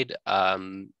statewide,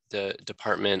 the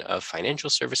Department of Financial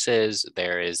Services.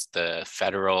 There is the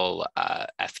federal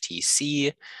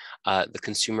FTC. The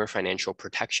Consumer Financial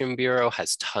Protection Bureau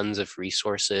has tons of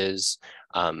resources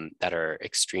that are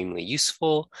extremely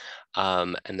useful.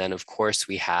 And then, of course,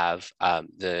 we have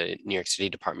the New York City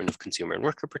Department of Consumer and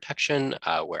Worker Protection,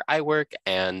 where I work,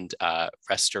 and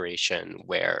Restoration,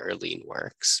 where Arlene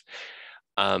works.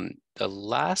 The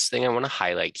last thing I want to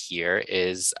highlight here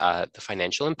is the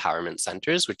financial empowerment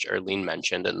centers, which Arlene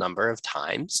mentioned a number of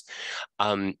times.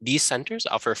 These centers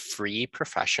offer free,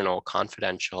 professional,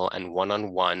 confidential, and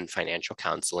one-on-one financial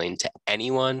counseling to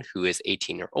anyone who is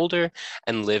 18 or older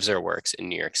and lives or works in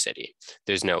New York City.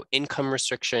 There's no income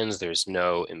restrictions, there's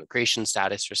no immigration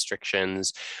status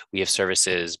restrictions. We have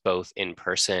services both in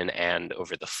person and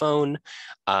over the phone.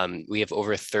 We have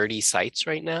over 30 sites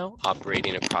right now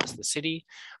operating across the city.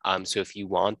 So if you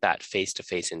want that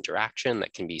face-to-face interaction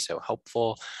that can be so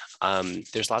helpful,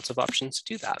 there's lots of options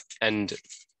to do that. And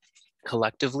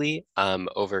collectively,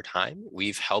 over time,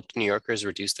 we've helped New Yorkers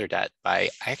reduce their debt by,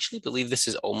 I actually believe this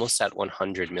is almost at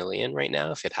 100 million right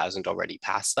now, if it hasn't already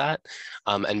passed that,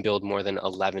 and build more than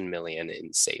 11 million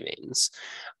in savings.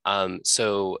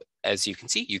 So as you can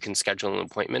see, you can schedule an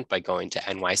appointment by going to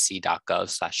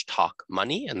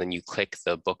nyc.gov/talkmoney, and then you click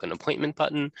the book an appointment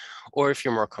button. Or if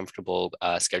you're more comfortable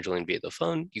scheduling via the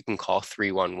phone, you can call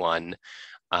 311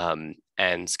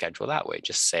 and schedule that way.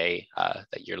 Just say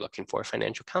that you're looking for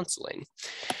financial counseling.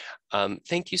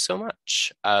 Thank you so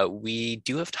much. We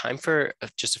do have time for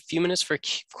just a few minutes for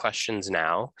questions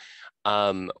now.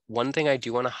 One thing I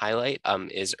do want to highlight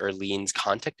is Arlene's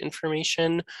contact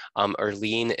information.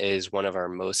 Arlene is one of our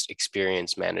most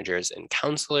experienced managers and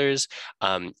counselors.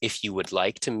 If you would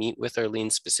like to meet with Arlene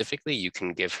specifically, you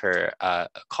can give her a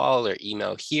call or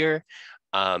email here.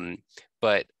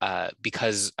 But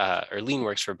because Arlene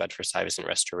works for Bedford-Stuyvesant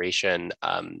Restoration,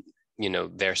 you know,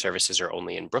 their services are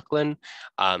only in Brooklyn.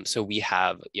 So we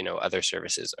have, you know, other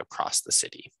services across the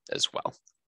city as well.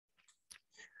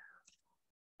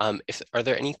 Are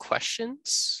there any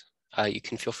questions? You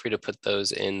can feel free to put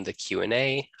those in the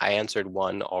Q&A. I answered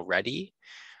one already.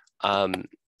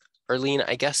 Arlene,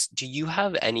 I guess, do you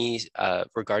have any,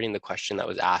 regarding the question that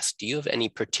was asked, do you have any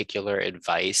particular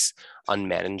advice on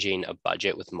managing a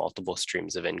budget with multiple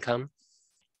streams of income?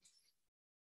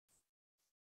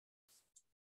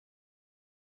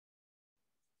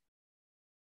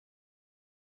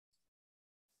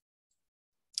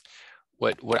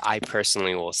 What I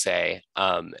personally will say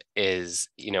is,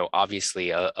 you know, obviously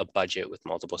a budget with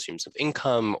multiple streams of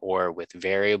income or with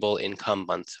variable income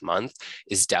month to month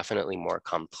is definitely more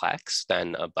complex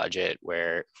than a budget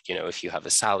where, you know, if you have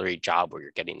a salary job where you're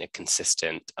getting a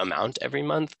consistent amount every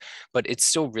month, but it's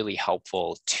still really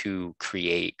helpful to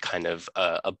create kind of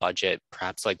a budget,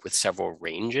 perhaps like with several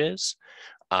ranges.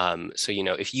 So, you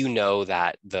know, if you know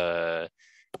that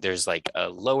there's like a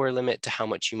lower limit to how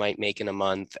much you might make in a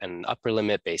month and an upper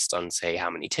limit based on, say, how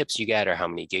many tips you get or how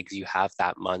many gigs you have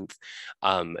that month.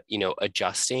 You know,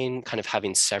 adjusting, kind of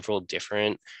having several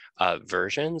different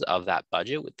versions of that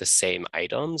budget with the same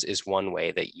items is one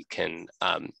way that you can,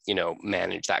 you know,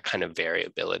 manage that kind of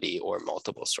variability or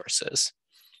multiple sources.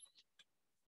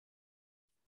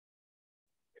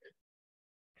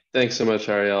 Thanks so much,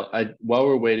 Ariel. While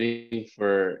we're waiting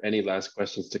for any last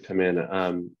questions to come in,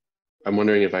 I'm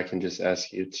wondering if I can just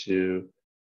ask you to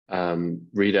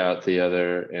read out the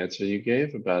other answer you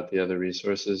gave about the other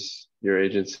resources your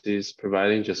agency is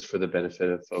providing, just for the benefit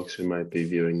of folks who might be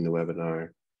viewing the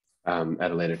webinar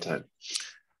at a later time.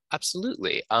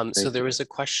 Absolutely. So there was a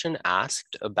question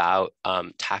asked about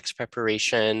tax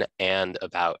preparation and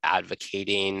about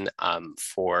advocating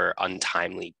for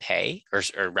untimely pay,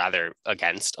 or rather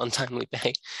against untimely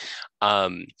pay.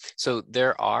 So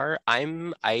there are,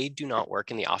 I do not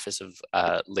work in the Office of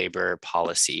Labor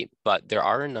Policy, but there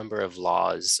are a number of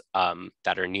laws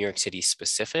that are New York City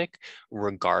specific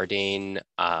regarding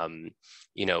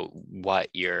you know, what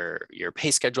your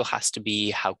pay schedule has to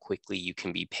be, how quickly you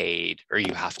can be paid, or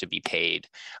you have to be paid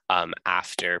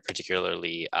after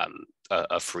particularly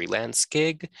a freelance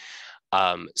gig.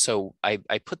 So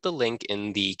I put the link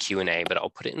in the Q&A, but I'll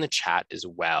put it in the chat as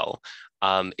well.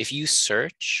 If you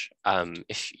search,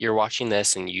 if you're watching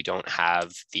this and you don't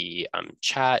have the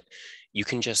chat, you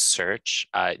can just search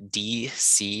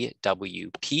DCWP,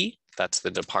 that's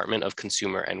the Department of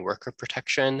Consumer and Worker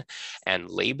Protection and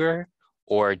Labor,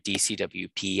 or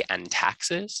DCWP and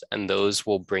taxes, and those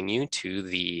will bring you to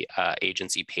the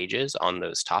agency pages on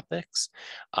those topics.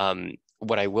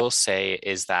 What I will say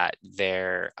is that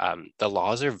the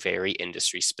laws are very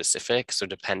industry specific, so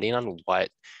depending on what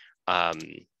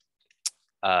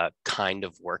kind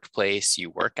of workplace you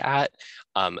work at,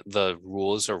 the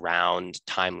rules around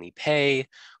timely pay,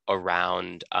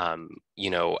 around you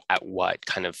know, at what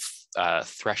kind of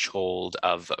threshold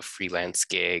of a freelance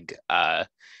gig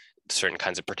certain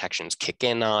kinds of protections kick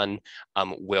in on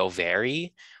will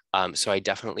vary. So I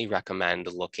definitely recommend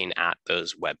looking at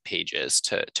those web pages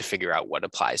to figure out what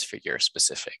applies for your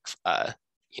specific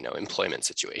you know, employment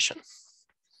situation.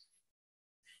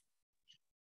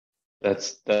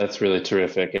 That's really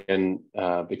terrific, and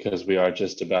because we are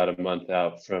just about a month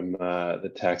out from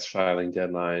the tax filing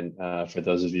deadline, for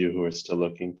those of you who are still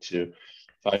looking to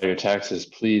file your taxes,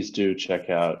 please do check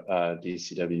out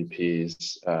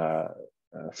DCWP's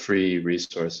free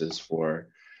resources for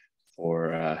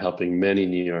helping many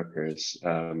New Yorkers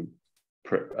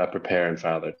prepare and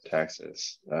file their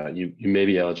taxes. You may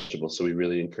be eligible, so we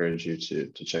really encourage you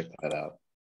to check that out.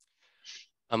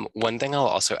 One thing I'll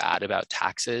also add about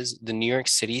taxes, the New York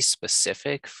City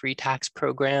specific free tax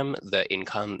program,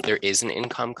 there is an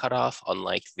income cutoff,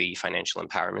 unlike the financial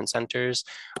empowerment centers.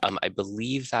 I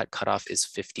believe that cutoff is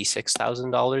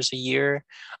 $56,000 a year.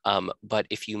 But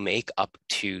if you make up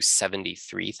to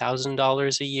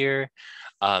 $73,000 a year,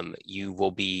 you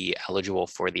will be eligible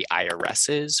for the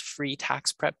IRS's free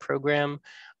tax prep program.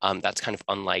 That's kind of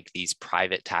unlike these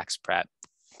private tax prep,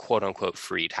 quote unquote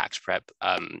free tax prep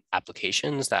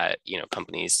applications that, you know,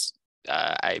 companies,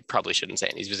 I probably shouldn't say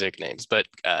any specific names, but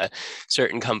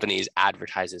certain companies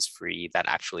advertise as free that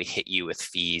actually hit you with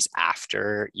fees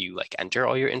after you like enter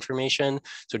all your information.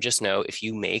 So just know, if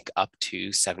you make up to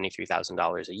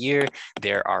 $73,000 a year,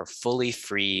 there are fully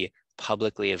free,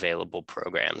 publicly available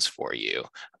programs for you.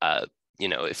 You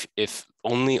know, if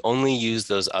only use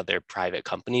those other private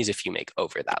companies if you make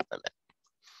over that limit.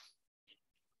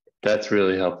 That's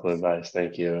really helpful advice.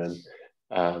 Thank you.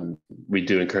 And we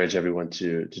do encourage everyone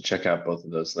to check out both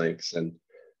of those links. And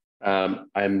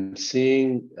I'm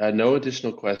seeing no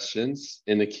additional questions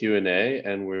in the Q&A,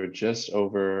 and we're just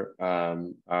over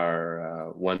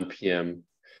our 1 p.m.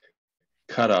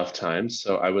 cutoff time.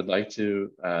 So I would like to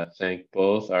thank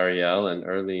both Ariel and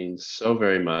Erlene so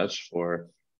very much for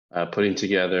putting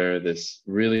together this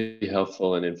really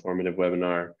helpful and informative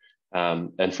webinar.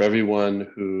 And for everyone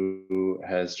who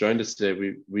has joined us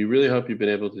today, we really hope you've been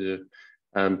able to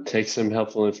take some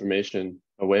helpful information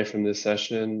away from this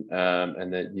session,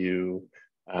 and that you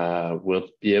will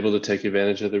be able to take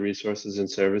advantage of the resources and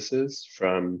services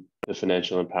from the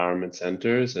financial empowerment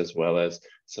centers, as well as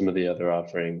some of the other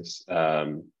offerings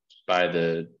by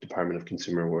the Department of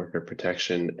Consumer and Worker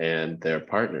Protection and their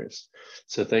partners.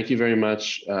 So thank you very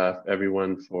much,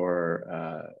 everyone,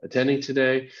 for attending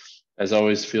today. As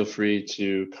always, feel free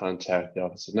to contact the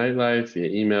Office of Nightlife via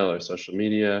email or social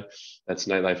media. That's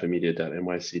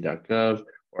nightlifemedia.nyc.gov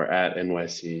or at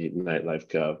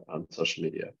nyc.gov on social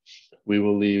media. we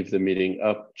will leave the meeting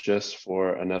up just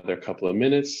for another couple of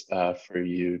minutes for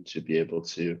you to be able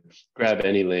to grab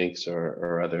any links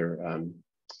or other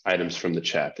items from the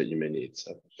chat that you may need.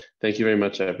 So thank you very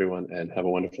much, everyone, and have a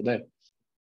wonderful day.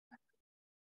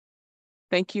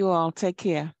 Thank you all. Take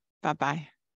care. Bye-bye.